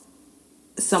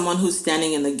 someone who's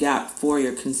standing in the gap for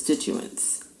your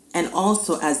constituents, and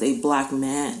also as a black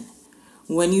man,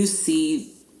 when you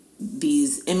see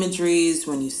these imageries,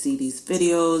 when you see these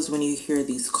videos, when you hear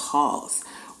these calls,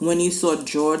 when you saw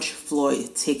George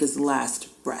Floyd take his last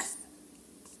breath?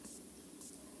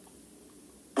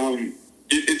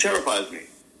 It terrifies me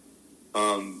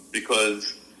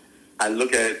because I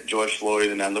look at George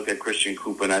Floyd and I look at Christian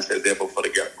Cooper and I said, therefore, for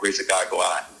the grace of God, go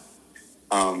I.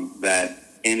 That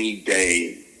any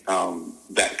day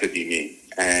that could be me.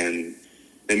 And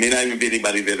there may not even be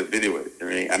anybody there to video it.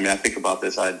 Right? I mean, I think about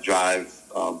this. I drive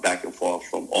back and forth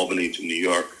from Albany to New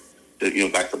York,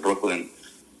 back to Brooklyn,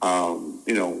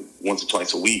 once or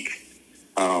twice a week.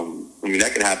 I mean,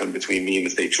 that could happen between me and the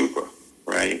state trooper,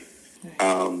 right?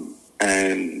 And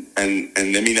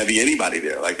there may not be anybody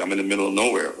there. Like, I'm in the middle of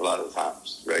nowhere a lot of the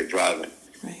times, right, driving.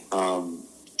 Right.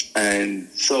 And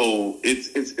so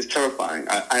it's terrifying.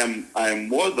 I am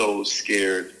more though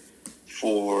scared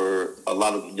for a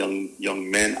lot of the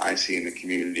young men I see in the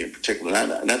community in particular.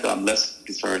 Not that I'm less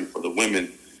concerned for the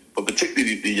women, but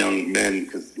particularly the young men,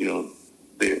 because they're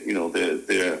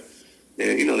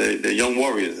young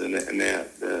warriors and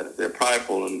they're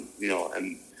prideful and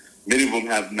many of them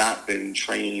have not been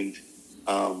trained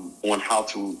on how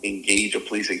to engage a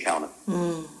police encounter.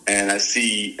 And I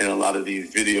see in a lot of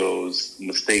these videos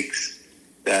mistakes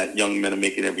that young men are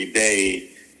making every day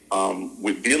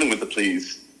with dealing with the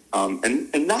police.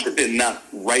 And not that they're not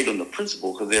right on the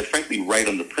principle, because they're frankly right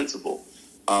on the principle.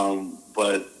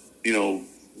 But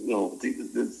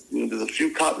there's a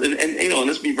few cops, and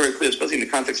let's be very clear, especially in the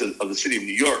context of the city of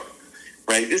New York,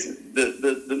 right?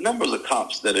 The numbers of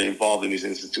cops that are involved in these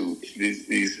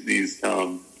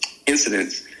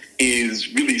incidents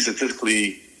is really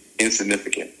statistically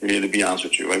insignificant, to be honest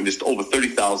with you. Right? There's over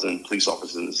 30,000 police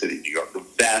officers in the city of New York. The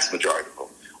vast majority of them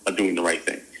are doing the right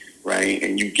thing, right?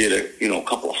 And you get a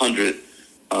couple of hundred,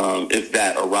 if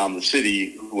that, around the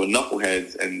city who are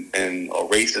knuckleheads and are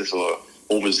racist or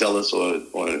overzealous or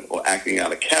acting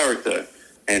out of character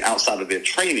and outside of their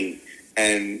training,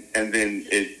 and then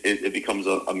it becomes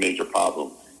a major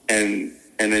problem. And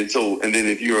then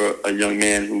if you're a young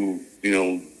man who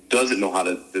doesn't know how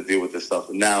to deal with this stuff,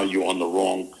 and now you're on the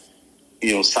wrong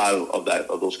side of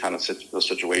those kind of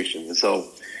situations. And so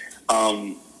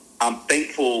I'm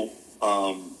thankful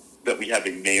that we have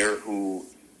a mayor who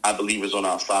I believe is on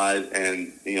our side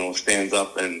and stands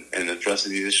up and addresses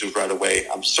these issues right away.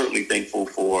 I'm certainly thankful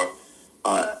for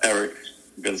Eric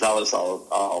Gonzalez,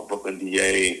 our Brooklyn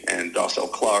DA, and Darcel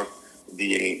Clark,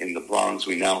 DA in the Bronx.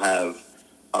 We now have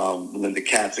Linda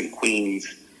Katz in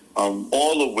Queens,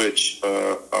 all of which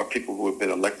are people who have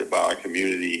been elected by our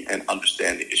community and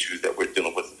understand the issues that we're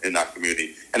dealing with in our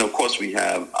community. And of course, we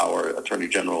have our Attorney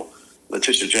General,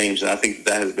 Letitia James, and I think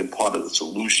that has been part of the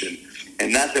solution.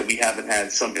 And not that we haven't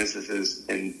had some instances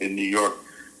in New York,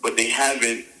 but they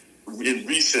haven't in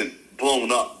recent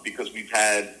blown up because we've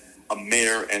had a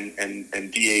mayor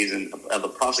and DAs and other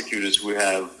prosecutors who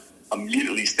have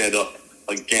immediately stood up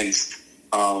against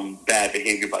bad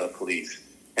behavior by the police.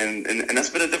 And that's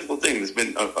been a difficult thing. There's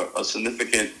been a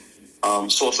significant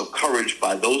source of courage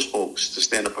by those folks to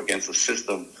stand up against a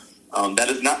system that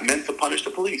is not meant to punish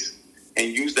the police,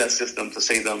 and use that system to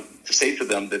say to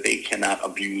them that they cannot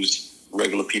abuse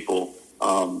regular people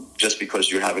just because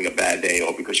you're having a bad day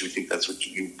or because you think that's what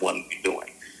you want to be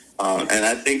doing. And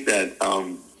I think that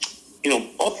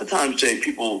oftentimes, Jay,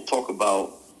 people talk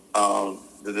about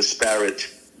the disparate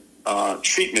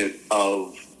treatment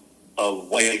of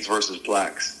whites versus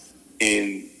blacks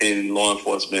in law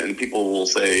enforcement, and people will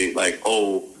say like,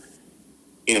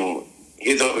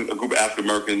 here's a group of African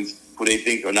Americans who they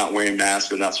think are not wearing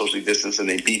masks or not socially distanced, and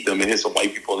they beat them, and here's some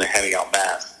white people and they're handing out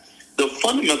masks. The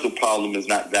fundamental problem is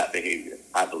not that behavior,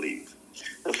 I believe.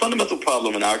 The fundamental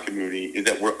problem in our community is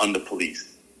that we're under-policed.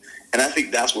 And I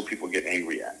think that's what people get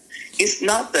angry at. It's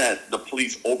not that the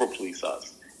police over-police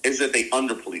us. It's that they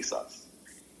under-police us.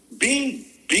 Being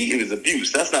beaten is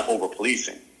abuse. That's not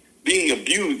over-policing. Being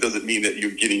abused doesn't mean that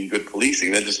you're getting good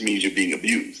policing. That just means you're being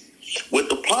abused. What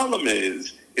the problem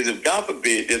is if, God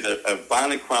forbid, there's a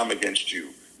violent crime against you,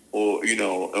 or, we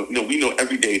know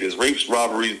every day there's rapes,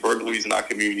 robberies, burglaries in our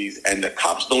communities, and the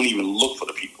cops don't even look for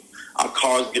the people. Our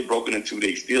cars get broken into.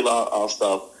 They steal our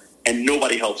stuff, and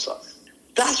nobody helps us.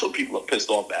 That's what people are pissed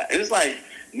off at. And it's like,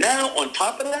 now on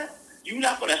top of that, you're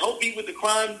not going to help me with the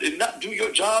crime and not do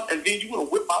your job, and then you want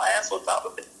to whip my ass on top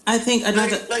of it. I think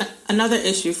another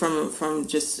issue from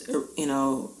just, you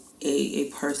know, a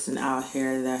person out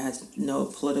here that has no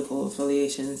political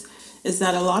affiliations is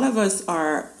that a lot of us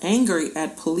are angry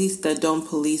at police that don't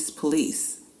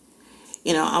police.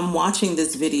 You know, I'm watching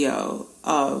this video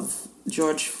of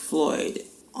George Floyd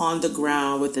on the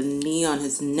ground with a knee on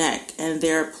his neck, and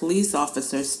there are police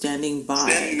officers standing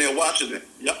there watching it.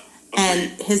 Yep.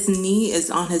 And his knee is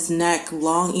on his neck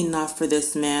long enough for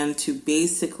this man to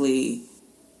basically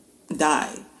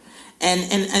die.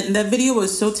 And that video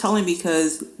was so telling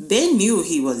because they knew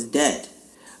he was dead,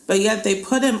 but yet they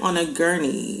put him on a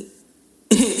gurney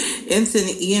into an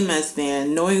EMS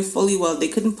van, knowing fully well they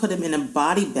couldn't put him in a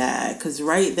body bag because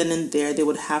right then and there they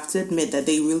would have to admit that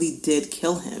they really did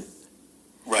kill him.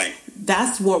 Right.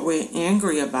 That's what we're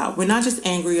angry about. We're not just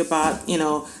angry about, you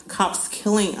know, cops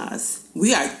killing us.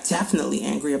 We are definitely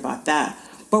angry about that.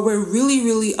 But we're really,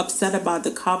 really upset about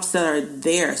the cops that are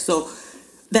there. So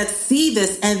that see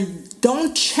this and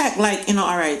don't check like, you know,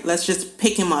 all right, let's just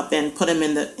pick him up and put him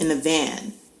in the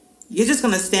van. You're just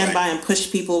going to stand by and push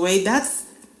people away.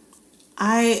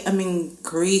 I'm in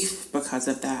grief because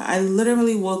of that. I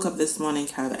literally woke up this morning,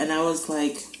 Kev, and I was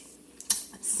like,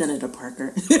 Senator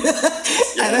Parker.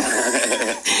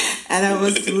 and I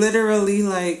was literally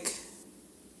like,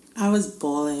 I was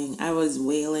bawling, I was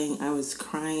wailing, I was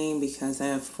crying because I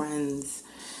have friends.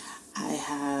 I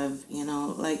have, you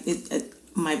know, like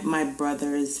my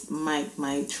brothers,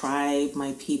 my tribe,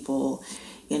 my people.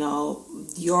 You know,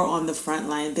 you're on the front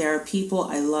line. There are people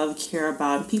I love, care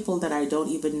about, people that I don't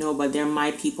even know, but they're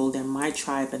my people, they're my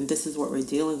tribe, and this is what we're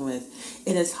dealing with.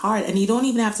 It is hard, and you don't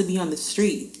even have to be on the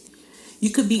street.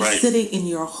 You could be sitting in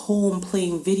your home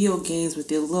playing video games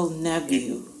with your little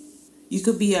nephew. Mm-hmm. You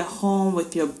could be at home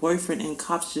with your boyfriend and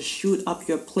cops just shoot up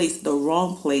your place, the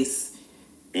wrong place.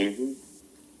 Mm-hmm.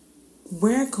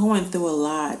 We're going through a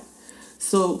lot.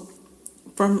 So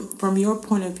from your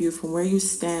point of view, from where you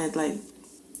stand, like,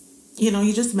 you know,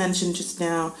 you just mentioned just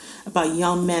now about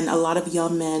young men. A lot of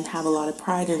young men have a lot of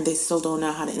pride and they still don't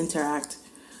know how to interact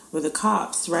with the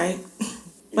cops, right?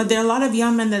 But there are a lot of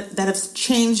young men that have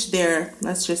changed their,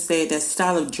 let's just say, their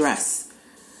style of dress.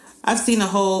 I've seen a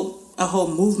whole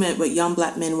movement with young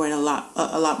black men wearing a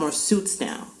lot more suits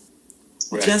now.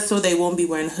 Right. Just so they won't be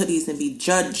wearing hoodies and be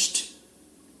judged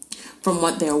from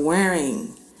what they're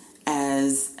wearing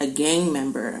as a gang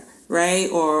member, right?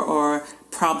 Or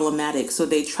problematic. So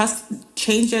they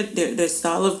change their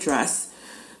style of dress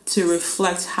to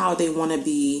reflect how they want to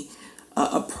be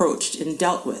approached and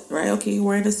dealt with, right? Okay, you're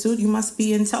wearing a suit, you must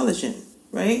be intelligent,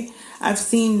 right? I've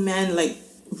seen men like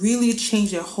really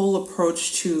change their whole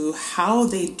approach to how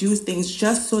they do things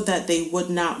just so that they would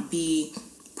not be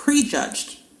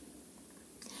prejudged.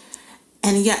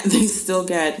 And yet they still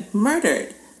get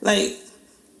murdered. Like,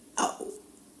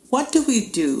 what do we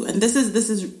do? And this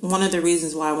is one of the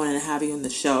reasons why I wanted to have you on the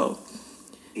show.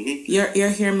 Mm-hmm. You're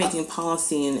here making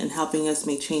policy and helping us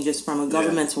make changes from a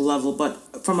governmental level,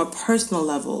 but from a personal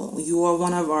level, you are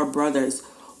one of our brothers.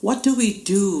 What do we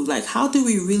do? Like, how do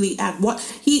we really act?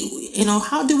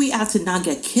 How do we act to not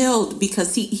get killed?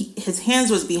 Because his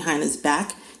hands was behind his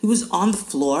back. He was on the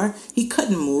floor. He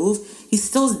couldn't move. He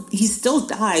still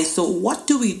died. So what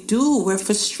do we do? We're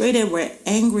frustrated. We're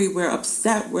angry. We're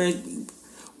upset. We're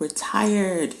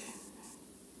tired.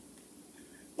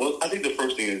 Well, I think the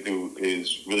first thing to do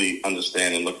is really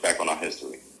understand and look back on our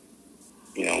history.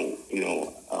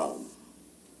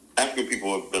 African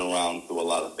people have been around through a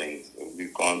lot of things.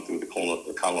 We've gone through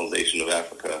the colonization of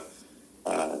Africa,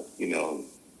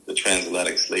 the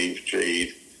transatlantic slave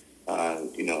trade,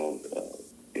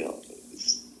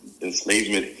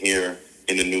 enslavement here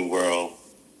in the New World,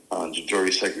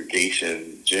 jury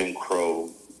segregation, Jim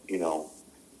Crow,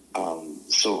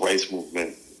 civil rights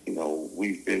movement.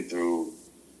 We've been through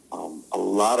a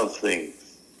lot of things.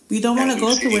 We don't want to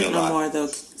go through it no more, though,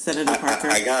 Senator Parker.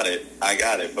 I got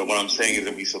it. But what I'm saying is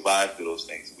that we survived through those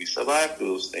things. We survived through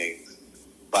those things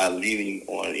by leaning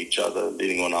on each other,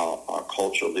 leaning on our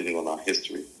culture, leaning on our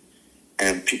history.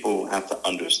 And people have to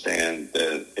understand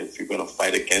that if you're going to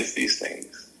fight against these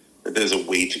things, that there's a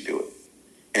way to do it.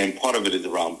 And part of it is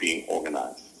around being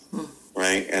organized,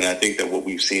 right? And I think that what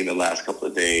we've seen the last couple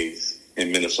of days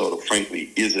in Minnesota,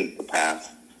 frankly, isn't the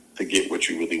path to get what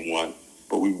you really want.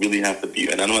 But we really have to be,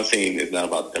 and I'm not saying it's not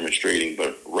about demonstrating,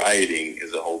 but rioting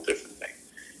is a whole different thing.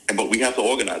 But we have to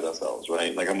organize ourselves,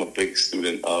 right? Like, I'm a big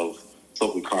student of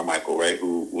Stokely Carmichael, right,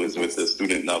 who was with the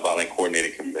Student Nonviolent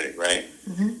Coordinating Committee, right?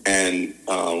 Mm-hmm. And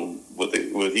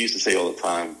what he used to say all the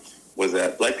time was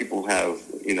that black people have,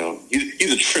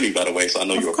 he's a Trini, by the way, so I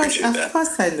know you appreciate that. Of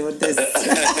course I know this.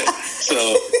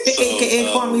 so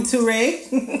AKA call me Touré.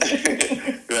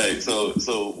 Right. So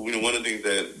one of the things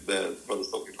that Brother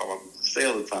Stokely Carmichael used to say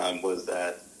all the time was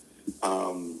that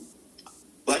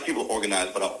black people are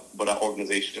organized, but our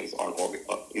organizations aren't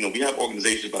organized. We have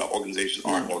organizations, but our organizations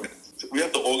aren't organized. So we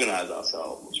have to organize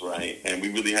ourselves, right? And we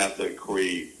really have to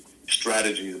create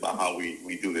strategies about how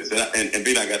we do this. And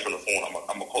being I got you on the phone,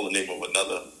 I'm gonna call the name of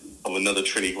another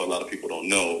Trini who a lot of people don't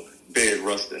know, Bayard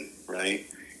Rustin, right?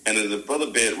 And there's a brother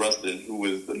Bayard Rustin who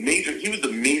was the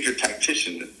major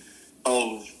tactician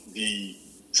of the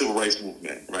civil rights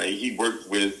movement, right? He worked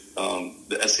with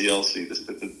the SCLC, the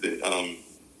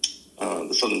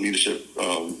Southern Leadership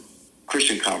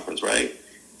Christian Conference, right?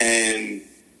 And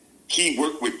he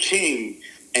worked with King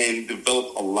and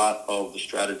developed a lot of the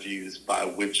strategies by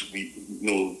which they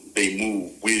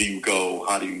move. Where do you go?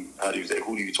 How do you say?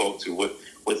 Who do you talk to?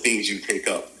 What things you take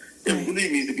up? There really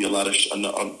needs to be a lot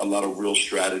of real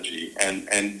strategy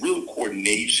and real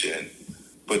coordination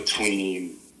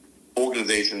between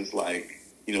organizations like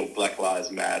Black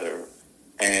Lives Matter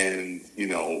and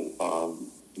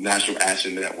National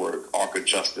Action Network, Arc of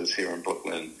Justice here in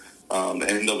Brooklyn, the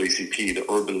NAACP, the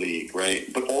Urban League, right?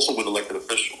 But also with elected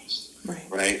officials.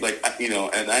 Right. Like,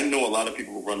 and I know a lot of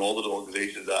people who run all of the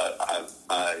organizations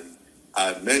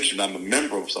I've mentioned. I'm a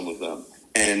member of some of them.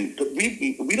 But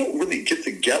we don't really get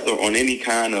together on any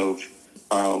kind of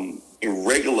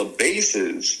irregular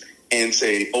basis and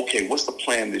say, okay, what's the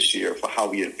plan this year for how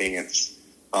we advance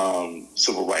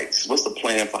civil rights? What's the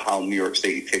plan for how New York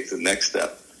State takes the next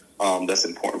step that's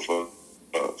important for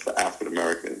African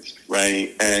Americans,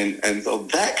 right? And so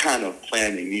that kind of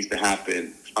planning needs to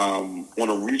happen on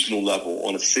a regional level,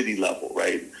 on a city level,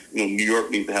 right? New York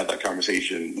needs to have that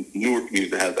conversation. Newark needs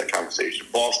to have that conversation.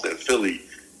 Boston, Philly,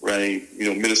 right?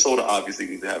 Minnesota obviously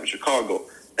needs to have it. Chicago,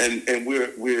 and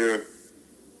we're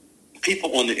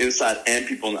people on the inside and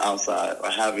people on the outside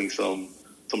are having some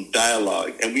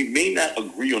dialogue, and we may not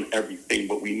agree on everything,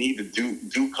 but we need to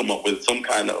do come up with some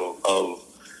kind of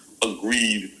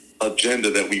agreed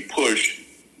agenda that we push,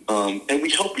 and we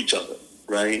help each other,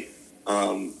 right?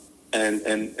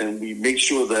 And we make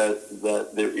sure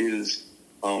that there is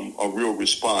a real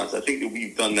response. I think that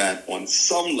we've done that on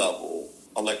some level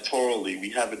electorally. We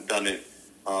haven't done it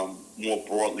more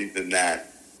broadly than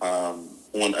that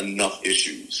on enough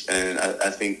issues. And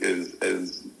I think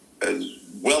as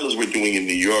well as we're doing in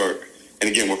New York, and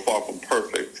again, we're far from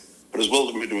perfect, but as well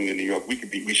as we're doing in New York,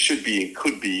 we should be and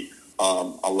could be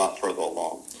a lot further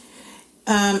along.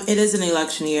 It is an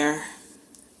election year.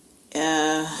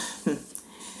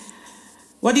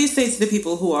 What do you say to the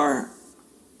people who are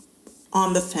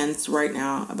on the fence right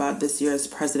now about this year's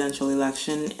presidential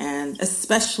election, and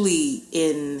especially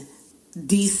in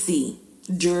D.C.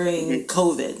 during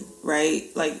COVID, right?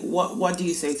 Like, what do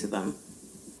you say to them?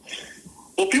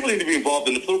 Well, people need to be involved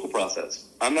in the political process.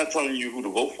 I'm not telling you who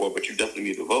to vote for, but you definitely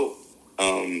need to vote.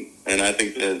 And I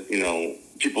think that,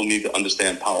 people need to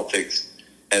understand politics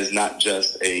as not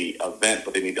just a event,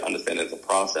 but they need to understand it as a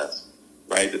process.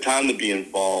 Right, the time to be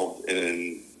involved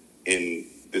in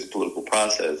this political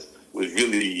process was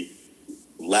really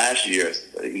last year,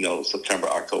 September,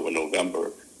 October,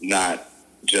 November, not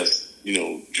just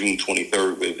June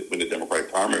 23rd when the Democratic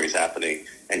primary is happening,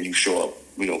 and you show up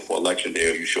for election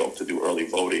day, or you show up to do early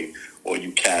voting, or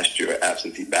you cast your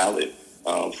absentee ballot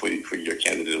for your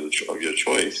candidate of your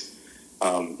choice.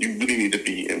 You really need to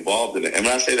be involved in it, and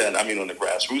when I say that, I mean on the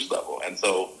grassroots level. And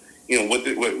so, what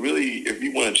really, if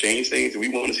you want to change things, if we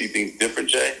want to see things different,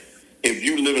 Jay, if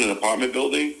you live in an apartment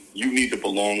building, you need to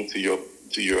belong to your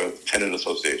tenant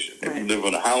association. Right. If you live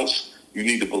in a house, you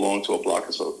need to belong to a block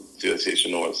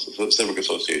association or a civic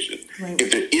association. Right.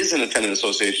 If there isn't a tenant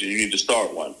association, you need to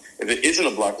start one. If there isn't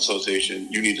a block association,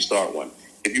 you need to start one.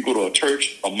 If you go to a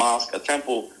church, a mosque, a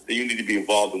temple, then you need to be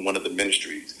involved in one of the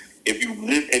ministries. If you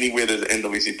live anywhere there's an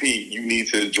NAACP, you need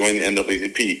to join the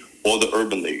NAACP or the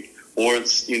Urban League, or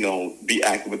be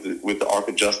active with the Arc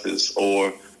of Justice,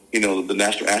 or the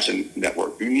National Action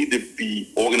Network. You need to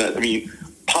be organized. I mean,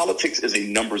 politics is a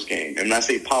numbers game, and when I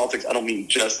say politics, I don't mean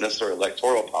just necessarily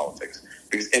electoral politics.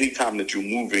 Because anytime that you're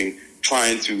moving,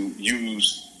 trying to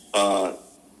use a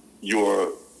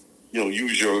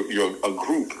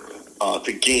group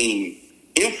to gain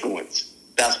influence,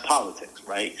 that's politics,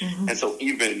 right? Mm-hmm. And so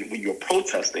even when you're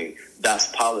protesting, that's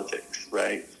politics,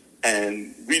 right?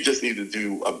 And we just need to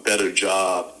do a better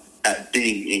job at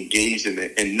being engaged in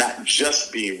it and not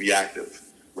just being reactive,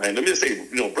 right? Let me just say,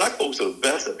 black folks are the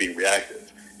best at being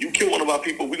reactive. You kill one of our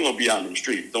people, we're going to be out in the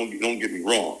street. Don't get me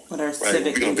wrong. But our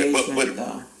civic engagement,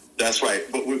 though. That's right.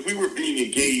 But if we were being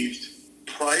engaged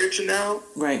prior to now,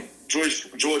 right? George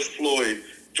Floyd,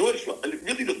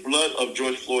 really the blood of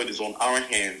George Floyd is on our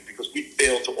hands because we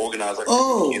failed to organize our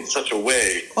community in such a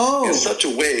way,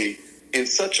 in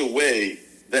such a way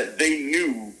that they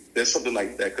knew that something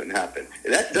like that couldn't happen.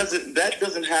 And that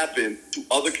doesn't happen to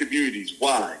other communities.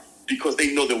 Why? Because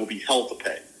they know there will be hell to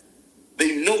pay.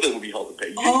 They know there will be hell to pay.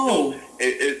 You know,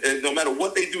 and no matter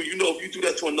what they do, you know, if you do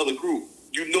that to another group,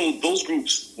 you know those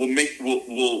groups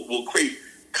will create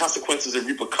consequences and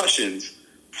repercussions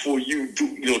for you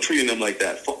treating them like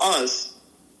that. For us,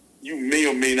 you may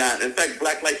or may not. In fact,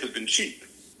 Black life has been cheap,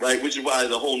 right? Which is why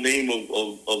the whole name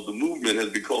of the movement has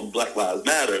become Black Lives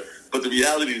Matter. But the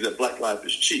reality is that Black life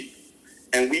is cheap.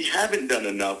 And we haven't done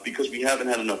enough because we haven't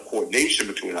had enough coordination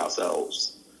between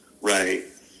ourselves, right?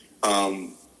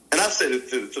 And I've said it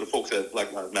to the folks at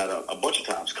Black Lives Matter a bunch of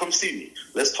times. Come see me.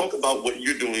 Let's talk about what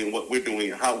you're doing and what we're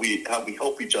doing and how we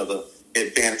help each other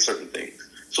advance certain things.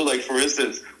 So, like, for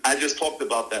instance, I just talked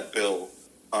about that bill,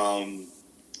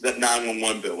 that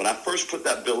 911 bill. When I first put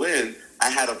that bill in, I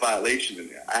had a violation in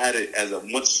there. I had it as a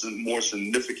much more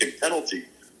significant penalty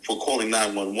for calling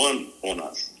 911 on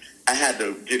us. I had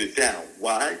to get it down.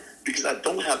 Why? Because I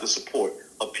don't have the support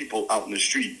of people out in the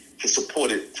street to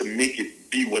support it, to make it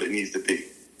be what it needs to be.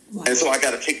 Wow. And so I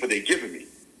got to take what they're giving me,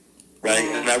 right?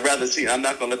 Wow. And I'd rather see, I'm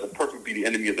not going to let the perfect be the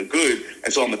enemy of the good,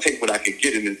 and so I'm going to take what I can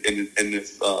get in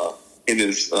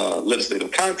this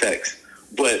legislative context.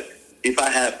 But if I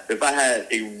had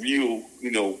a real,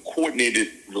 coordinated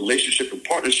relationship and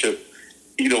partnership,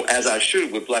 as I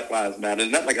should with Black Lives Matter,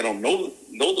 it's not like I don't know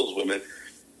those women,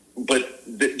 but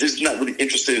they're just not really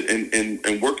interested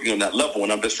in working on that level.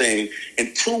 And I'm just saying,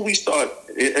 until we start,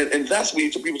 and that's when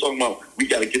people talking about, we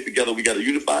got to get together, we got to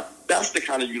unify. That's the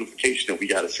kind of unification that we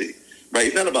got to see, right?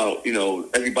 It's not about,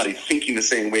 everybody thinking the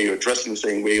same way or dressing the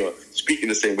same way or speaking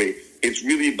the same way. It's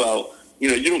really about, you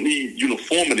don't need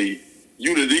uniformity.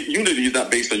 Unity is not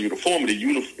based on uniformity.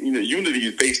 Unity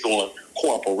is based on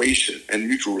cooperation and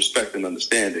mutual respect and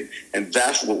understanding. And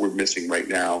that's what we're missing right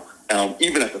now,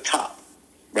 even at the top.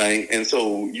 Right, and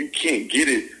so you can't get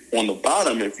it on the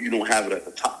bottom if you don't have it at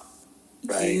the top,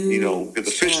 right?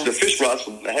 Because the fish rots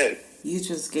from the head. You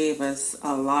just gave us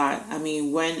a lot. I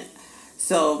mean, it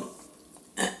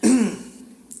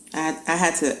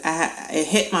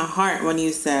hit my heart when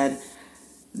you said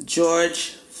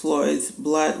George Floyd's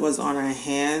blood was on our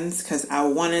hands, because I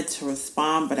wanted to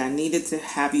respond, but I needed to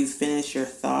have you finish your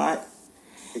thought,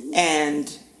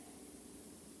 and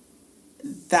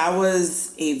that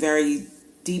was a very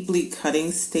deeply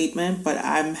cutting statement, but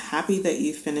I'm happy that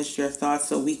you finished your thoughts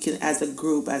so we can, as a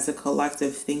group, as a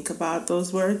collective, think about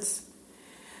those words.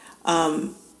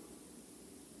 Wow.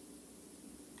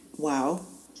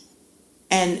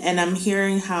 And I'm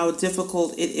hearing how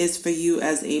difficult it is for you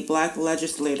as a Black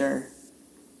legislator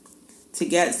to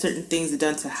get certain things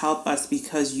done to help us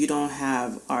because you don't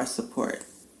have our support.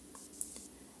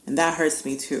 And that hurts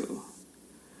me too.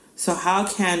 So how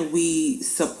can we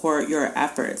support your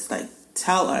efforts? Like,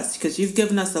 tell us, because you've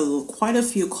given us quite a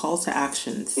few call to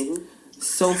actions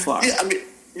so far.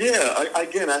 Yeah,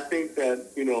 again, I think that,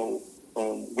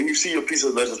 when you see a piece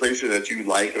of legislation that you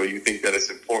like or you think that it's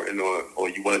important or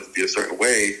you want it to be a certain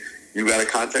way, you got to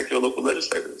contact your local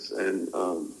legislators. And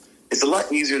it's a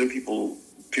lot easier than people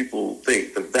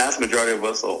think. The vast majority of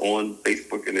us are on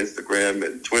Facebook and Instagram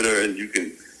and Twitter, and you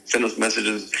can send us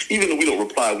messages. Even though we don't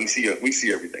reply, we see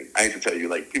everything. I hate to tell you,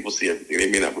 people see everything. They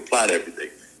may not reply to everything,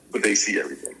 but they see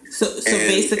everything. So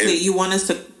basically, you want us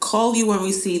to call you when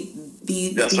we see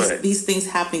these things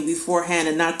happening beforehand,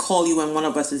 and not call you when one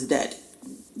of us is dead.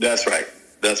 That's right.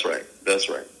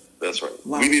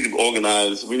 Wow. We need to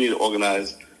organize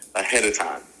ahead of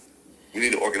time.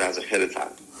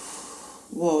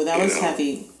 Whoa, that was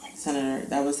heavy, Senator.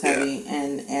 That was heavy,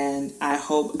 and I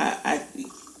hope that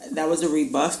was a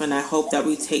rebuff, and I hope that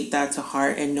we take that to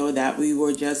heart and know that we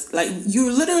were just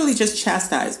you literally just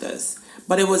chastised us.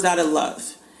 But it was out of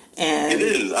love, and it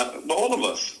is. All of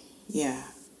us. Yeah.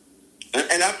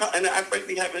 And I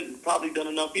frankly haven't probably done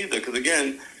enough either. Because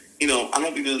again, I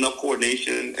don't think there's enough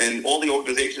coordination. And all the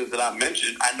organizations that I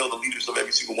mentioned, I know the leaders of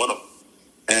every single one of them.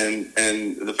 And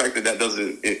the fact that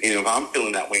doesn't, if I'm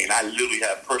feeling that way, and I literally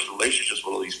have personal relationships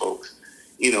with all these folks,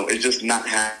 it's just not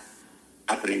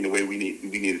happening the way we need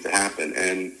it to happen.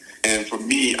 And for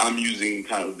me, I'm using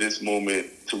kind of this moment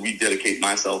to rededicate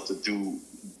myself to do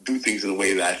things in a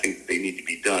way that I think they need to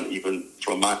be done, even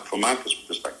from my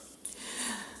perspective.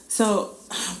 So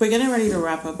we're getting ready to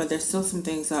wrap up, but there's still some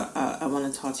things I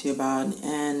want to talk to you about,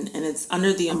 and it's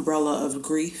under the umbrella of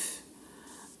grief,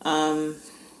 because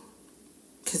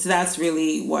that's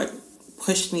really what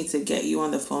pushed me to get you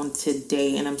on the phone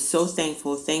today, and I'm so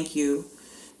thankful. Thank you.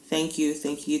 Thank you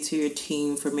to your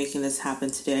team for making this happen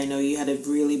today. I know you had a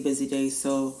really busy day,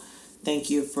 so thank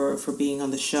you for being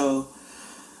on the show.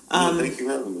 Thank you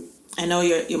for having me. I know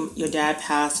your dad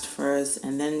passed first,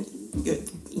 and then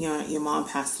your mom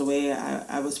passed away.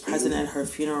 I was present at her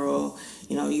funeral.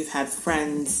 You know, you've had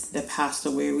friends that passed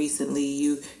away recently.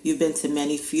 You've been to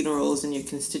many funerals in your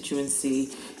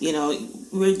constituency. You know,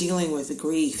 we're dealing with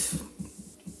grief.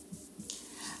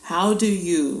 How do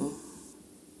you,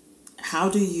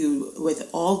 with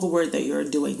all the work that you're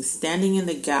doing, standing in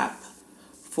the gap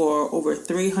for over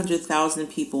 300,000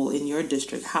 people in your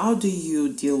district, how do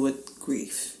you deal with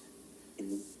grief?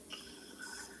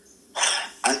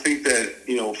 I think that,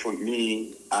 you know, for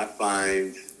me, I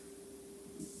find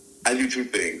I do two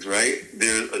things, right?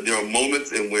 There are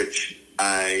moments in which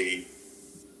I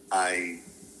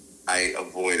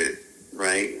avoid it,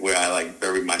 right? Where I like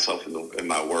bury myself in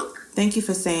my work. Thank you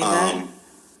for saying that.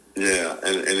 Yeah,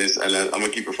 and I'm gonna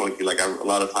keep it funky. Like a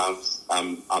lot of times,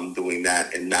 I'm doing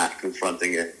that and not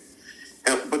confronting it.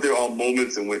 But there are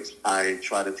moments in which I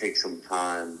try to take some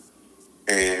time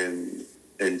and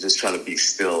just try to be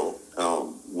still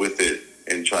with it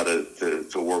and try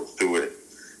to work through it.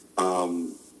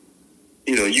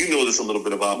 You know this a little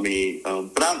bit about me,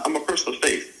 but I'm a person of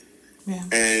faith, yeah.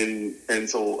 And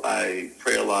so I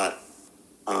pray a lot.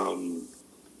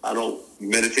 I don't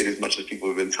meditate as much as people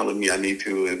have been telling me I need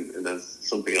to, and that's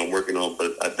something I'm working on.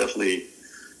 But I definitely,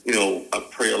 I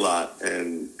pray a lot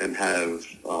and have,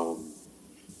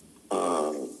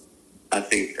 I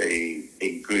think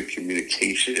a good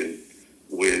communication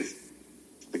with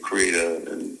the Creator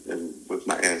and with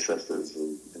my ancestors,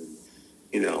 and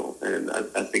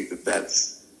I think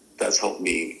that's helped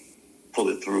me pull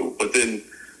it through. But then,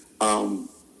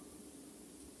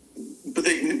 but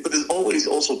there's always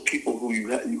also people who you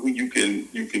can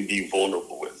be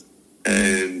vulnerable with,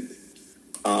 and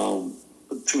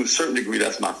to a certain degree,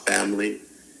 that's my family.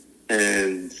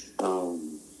 And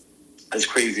as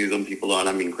crazy as some people are, and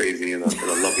I mean crazy in a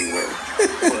loving way.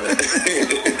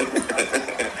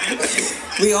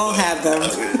 We all have them.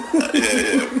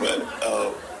 Yeah, but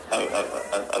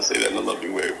I say that in a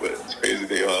loving way. But as crazy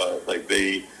they are, like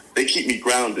they keep me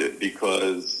grounded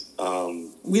because.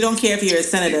 We don't care if you're a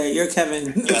senator. You're Kevin.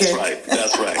 Okay?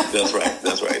 That's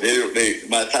right. They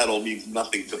my title means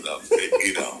nothing to them,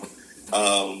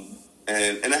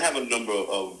 And I have a number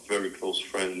of very close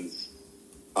friends,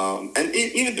 and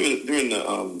even during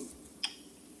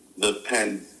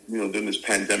during this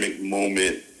pandemic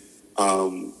moment,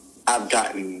 I've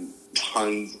gotten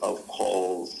tons of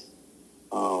calls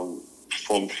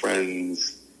from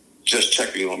friends just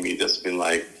checking on me, just been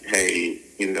like, hey,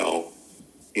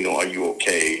 are you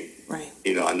okay? Right.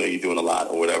 I know you're doing a lot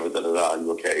or whatever, are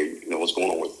you okay? What's going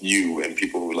on with you? And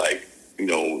people who like,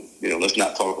 let's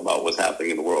not talk about what's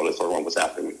happening in the world. Let's talk about what's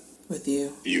happening with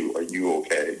you. Are you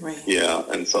okay? Right. Yeah.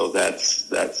 And so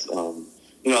that's I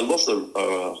lost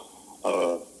a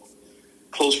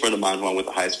close friend of mine who I went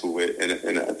to high school with.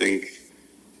 And I think,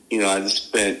 I just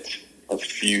spent a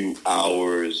few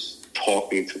hours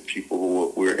talking to people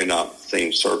who were in our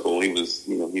same circle. He was,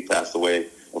 he passed away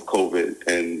of COVID,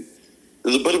 and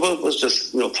there's a bit of us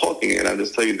just talking, and I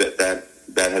just tell you that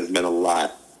has meant a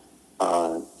lot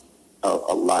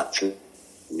to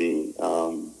me.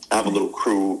 I have a little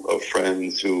crew of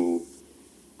friends who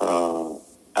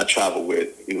I travel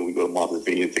with. We go to Martha's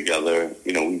Vineyard together.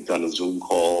 We've done a Zoom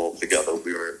call together.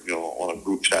 We were on a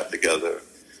group chat together,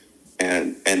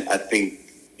 and I think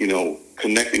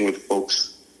connecting with folks.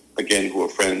 Again, who are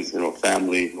friends,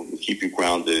 family, who can keep you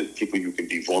grounded, people you can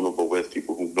be vulnerable with,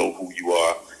 people who know who you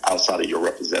are outside of your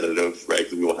representative, right?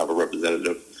 Because we all have a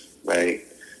representative, right?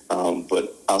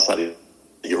 But outside of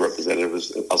your representative,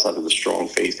 outside of the strong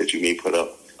face that you may put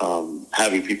up,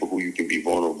 having people who you can be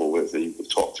vulnerable with and you can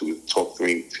talk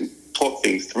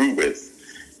things through with,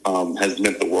 has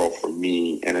meant the world for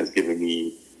me and has given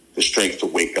me the strength to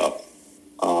wake up.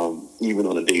 Even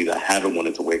on the days I haven't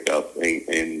wanted to wake up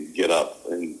and get up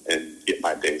and get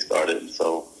my day started. And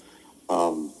so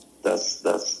that's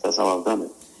how I've done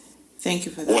it. Thank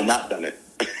you for that. Or not done it.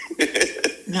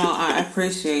 No, I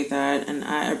appreciate that. And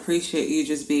I appreciate you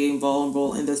just being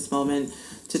vulnerable in this moment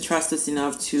to trust us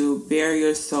enough to bare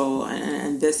your soul.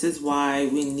 And this is why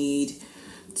we need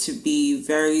to be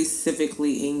very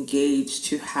civically engaged,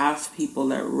 to have people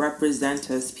that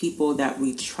represent us, people that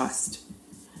we trust.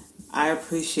 I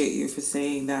appreciate you for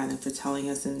saying that and for telling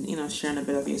us and, sharing a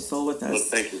bit of your soul with us. Well,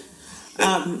 thank you.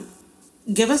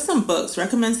 Give us some books.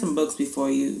 Recommend some books before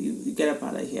you get up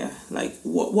out of here. Like,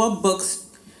 what books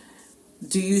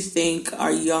do you think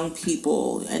our young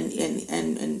people and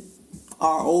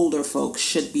our older folks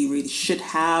should be reading, should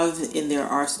have in their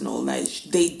arsenal. Like,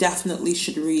 they definitely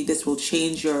should read. This will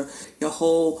change your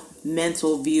whole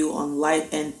mental view on life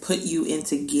and put you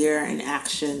into gear and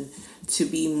action to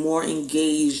be more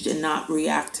engaged and not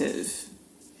reactive.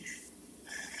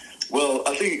 Well,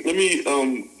 I think, let me,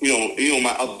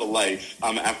 my other life,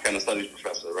 I'm an African studies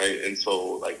professor, right? And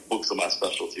so, like, books are my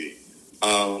specialty.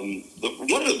 One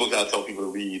of the books I tell people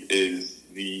to read is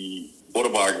the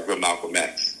autobiography of Malcolm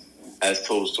X, as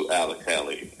told to Alex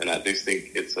Haley. And I just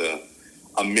think it's an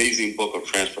amazing book of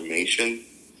transformation.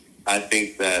 I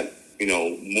think that,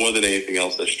 more than anything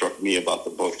else that struck me about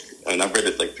the book, and I've read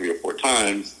it like 3 or 4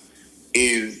 times,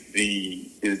 is the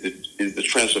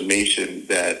transformation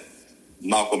that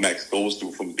Malcolm X goes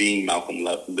through from being Malcolm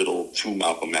Little to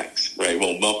Malcolm X, right?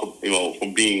 Well,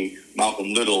 from being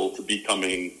Malcolm Little to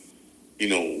becoming,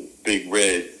 Big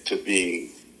Red to being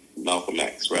Malcolm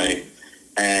X, right?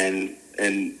 And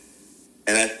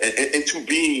to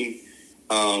being,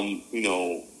 a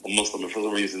Muslim. And for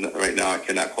some reason, right now I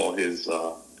cannot call his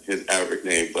Arabic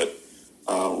name, but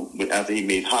after he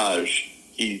made Hajj,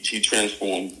 he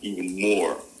transformed even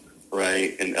more,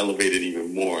 right, and elevated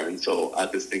even more. And so I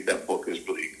just think that book is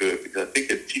really good because I think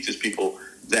it teaches people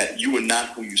that you are not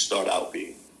who you start out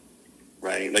being,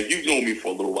 right? Like, you've known me for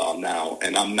a little while now,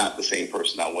 and I'm not the same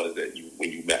person I was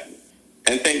when you met me.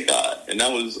 And thank God. And I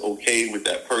was okay with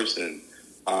that person.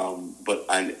 But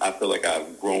I feel like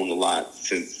I've grown a lot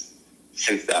since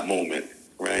that moment,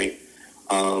 right?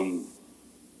 And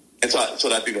so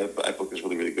I think that book is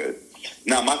really, really good.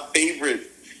 Now, my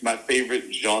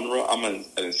favorite genre, I'm an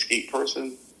escape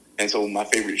person, and so my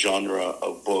favorite genre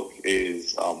of book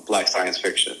is Black science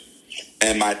fiction.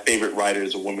 And my favorite writer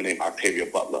is a woman named Octavia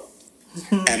Butler.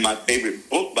 And my favorite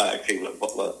book by Octavia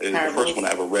Butler is the first one I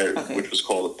ever read, which was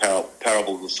called The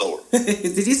Parable of the Sower.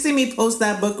 Did you see me post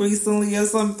that book recently or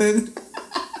something?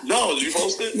 No, did you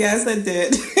post it? Yes, I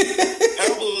did.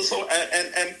 Parable of the Sower,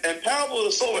 and Parable of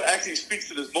the Sower actually speaks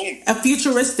to this moment. A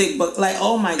futuristic book, like,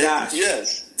 oh my gosh.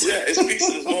 Yes, yeah, it speaks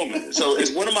to this moment. So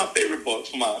it's one of my favorite books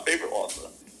from my favorite author.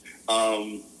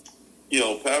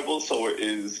 Parable of the Sower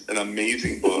is an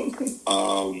amazing book.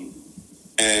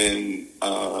 And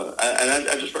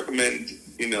I just recommend,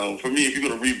 for me, if you're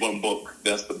going to read one book,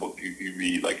 that's the book you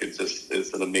read. Like, it's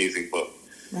an amazing book.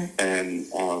 Right. And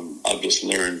I've just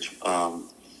learned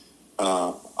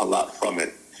a lot from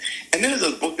it. And then there's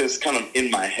a book that's kind of in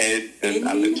my head, and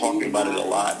I've been talking about it a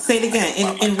lot. Say it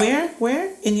again. In where?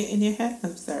 Where? In your head?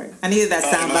 I'm sorry. I needed that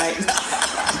sound bite.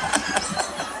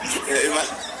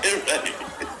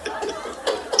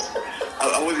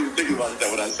 I wasn't even thinking about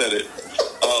that when I said it.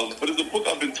 But it's a book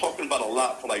I've been talking about a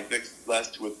lot for like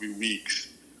last 2 or 3 weeks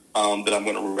that I'm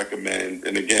going to recommend.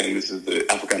 And again, this is the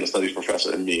Africana Studies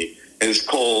professor in me. And it's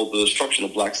called The Destruction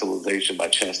of Black Civilization by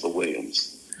Chancellor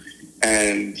Williams.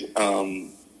 And,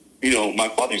 my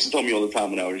father used to tell me all the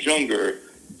time when I was younger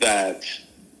that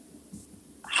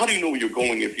how do you know where you're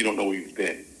going if you don't know where you've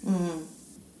been? Mm-hmm.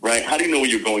 Right? How do you know where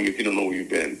you're going if you don't know where you've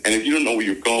been? And if you don't know where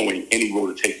you're going, any road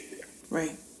will take you there.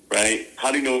 Right. Right?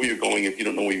 How do you know where you're going if you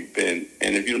don't know where you've been?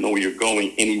 And if you don't know where you're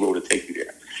going, any road will take you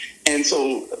there. And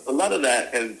so a lot of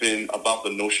that has been about the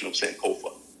notion of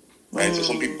Sankofa. Right? Mm. So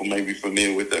some people may be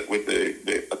familiar with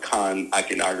the Akan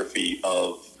iconography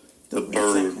of the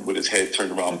bird with his head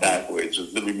turned around backwards.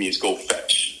 It literally means go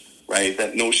fetch. Right?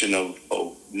 That notion of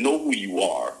know who you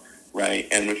are. Right?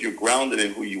 And if you're grounded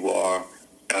in who you are,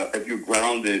 if you're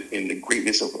grounded in the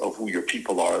greatness of who your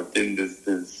people are, then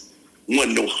there's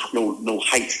no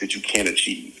heights that you can't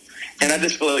achieve. And I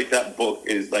just feel like that book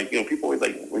is like, people always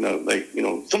like,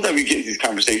 sometimes we get into these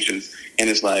conversations and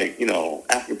it's like,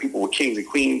 African people were kings and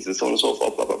queens and so on and so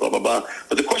forth, blah, blah, blah, blah, blah.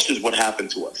 But the question is, what happened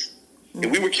to us? Mm-hmm.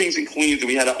 If we were kings and queens and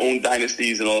we had our own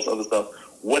dynasties and all this other stuff,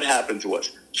 what happened to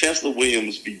us? Chancellor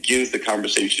Williams begins the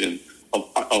conversation of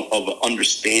an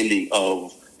understanding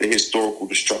of the historical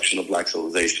destruction of Black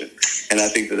civilization. And I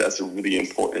think that that's a really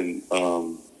important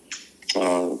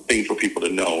thing for people to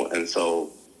know. And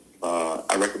so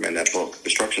I recommend that book,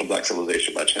 Destruction of Black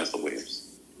Civilization by Chancellor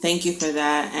Williams. Thank you for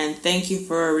that. And thank you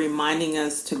for reminding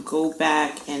us to go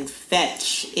back and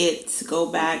fetch it.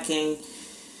 Go back and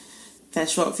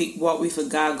fetch what we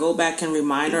forgot. Go back and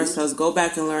remind ourselves. Go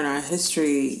back and learn our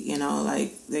history.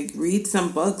 Like read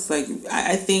some books. Like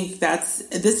I think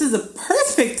this is a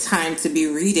perfect time to be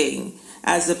reading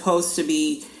as opposed to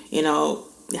be,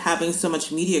 having so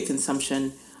much media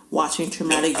consumption, watching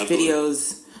traumatic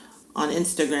videos on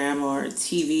Instagram or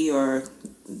TV or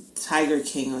Tiger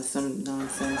King or some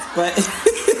nonsense. But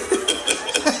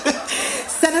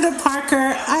Senator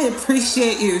Parker, I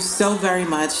appreciate you so very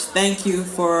much. Thank you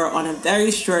for, on a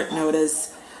very short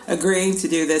notice, agreeing to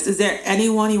do this. Is there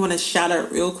anyone you want to shout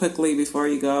out real quickly before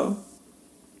you go?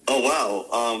 Oh, wow.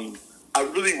 I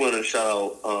really want to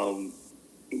shout out,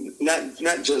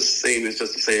 not just saying this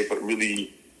just to say it, but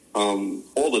really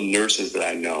all the nurses that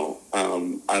I know.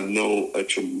 I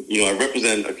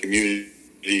represent a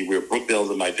community where Brookdale's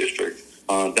in my district.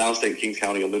 Downstate Kings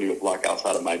County are literally a block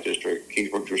outside of my district.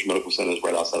 Kingsbrook Jewish Medical Center is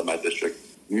right outside of my district.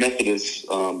 Methodist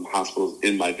hospitals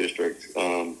in my district.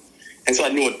 And so I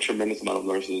know a tremendous amount of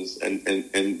nurses,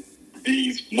 and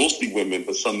these, mostly women,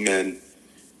 but some men,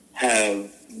 have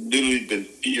literally been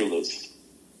fearless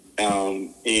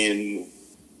in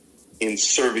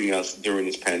serving us during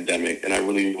this pandemic. And I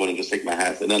really want to just take my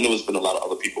hat. And I know there's been a lot of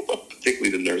other people, but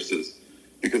particularly the nurses,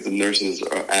 because the nurses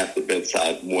are at the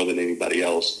bedside more than anybody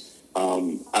else.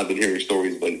 I've been hearing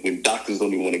stories, but when doctors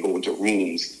don't even want to go into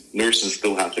rooms, nurses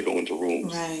still have to go into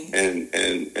rooms, right,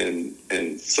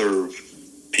 and serve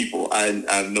people.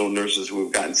 I've known nurses who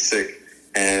have gotten sick,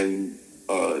 and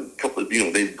a couple of,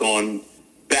 they've gone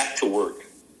back to work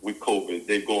with COVID.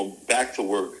 They've gone back to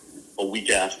work a week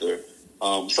after.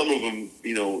 Some of them,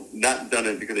 not done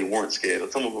it because they weren't scared. Or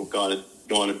some of them gone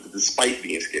despite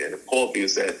being scared. They've called me and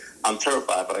said, "I'm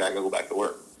terrified, but I gotta go back to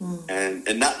work." And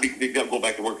not because they gotta go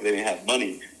back to work because they didn't have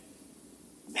money.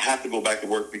 Have to go back to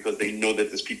work because they know that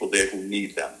there's people there who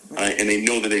need them, right? And they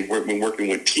know that they've been working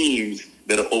with teams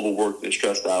that are overworked and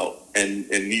stressed out and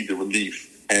need the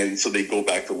relief, and so they go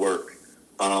back to work.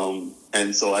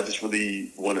 And so I just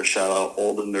really want to shout out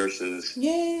all the nurses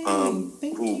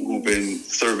who've been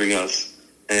serving us,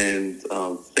 and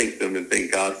thank them and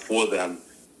thank God for them,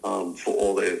 for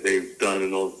all that they've done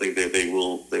and all the things that they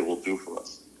will do for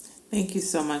us. Thank you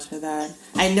so much for that.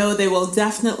 I know they will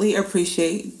definitely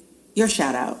appreciate your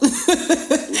shout out.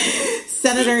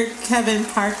 Senator Kevin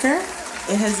Parker,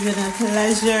 it has been a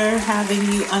pleasure having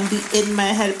you on the In My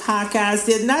Head podcast.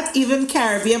 You're not even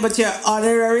Caribbean, but you're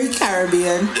honorary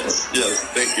Caribbean. Yes,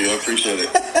 thank you. I appreciate it.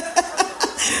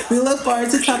 We look forward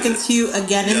to talking to you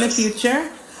again in the future.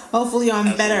 Hopefully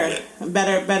on better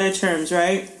terms,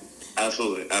 right?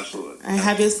 Absolutely. And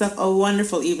have yourself a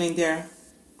wonderful evening, dear.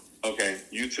 Okay,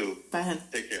 you too. Bye, hon.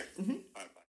 Take care. Mm-hmm. All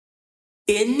right, bye.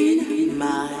 In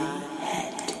My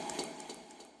Head.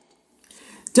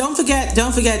 Don't forget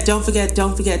to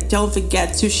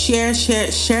share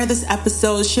this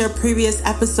episode, share previous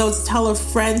episodes, tell a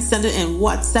friend, send it in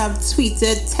WhatsApp, tweet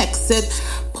it, text it,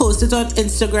 post it on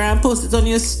Instagram, post it on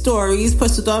your stories,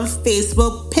 post it on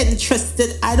Facebook, Pinterest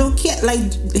it. I don't care.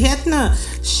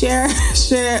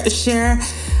 Share.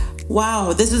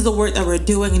 Wow, this is the work that we're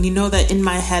doing. And you know that In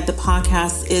My Head, the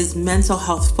podcast is mental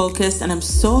health focused. And I'm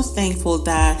so thankful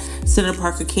that Senator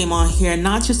Parker came on here,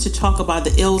 not just to talk about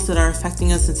the ills that are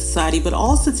affecting us in society, but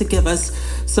also to give us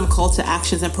some call to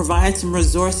actions and provide some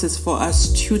resources for us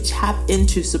to tap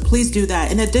into. So please do that.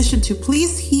 In addition to,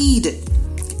 please heed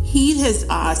his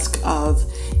ask of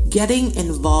getting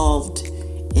involved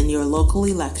in your local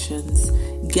elections,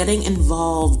 getting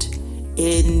involved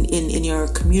in your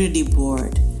community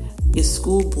board, your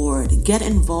school board. Get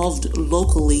involved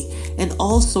locally, and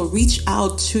also reach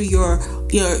out to your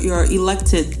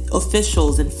elected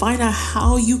officials and find out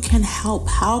how you can help.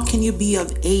 How can you be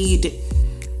of aid?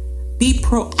 Be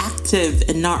proactive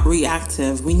and not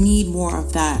reactive. We need more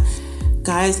of that.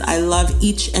 Guys, I love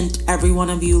each and every one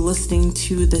of you listening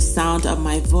to the sound of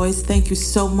my voice. Thank you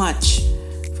so much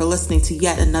for listening to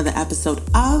yet another episode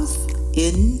of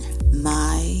In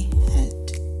My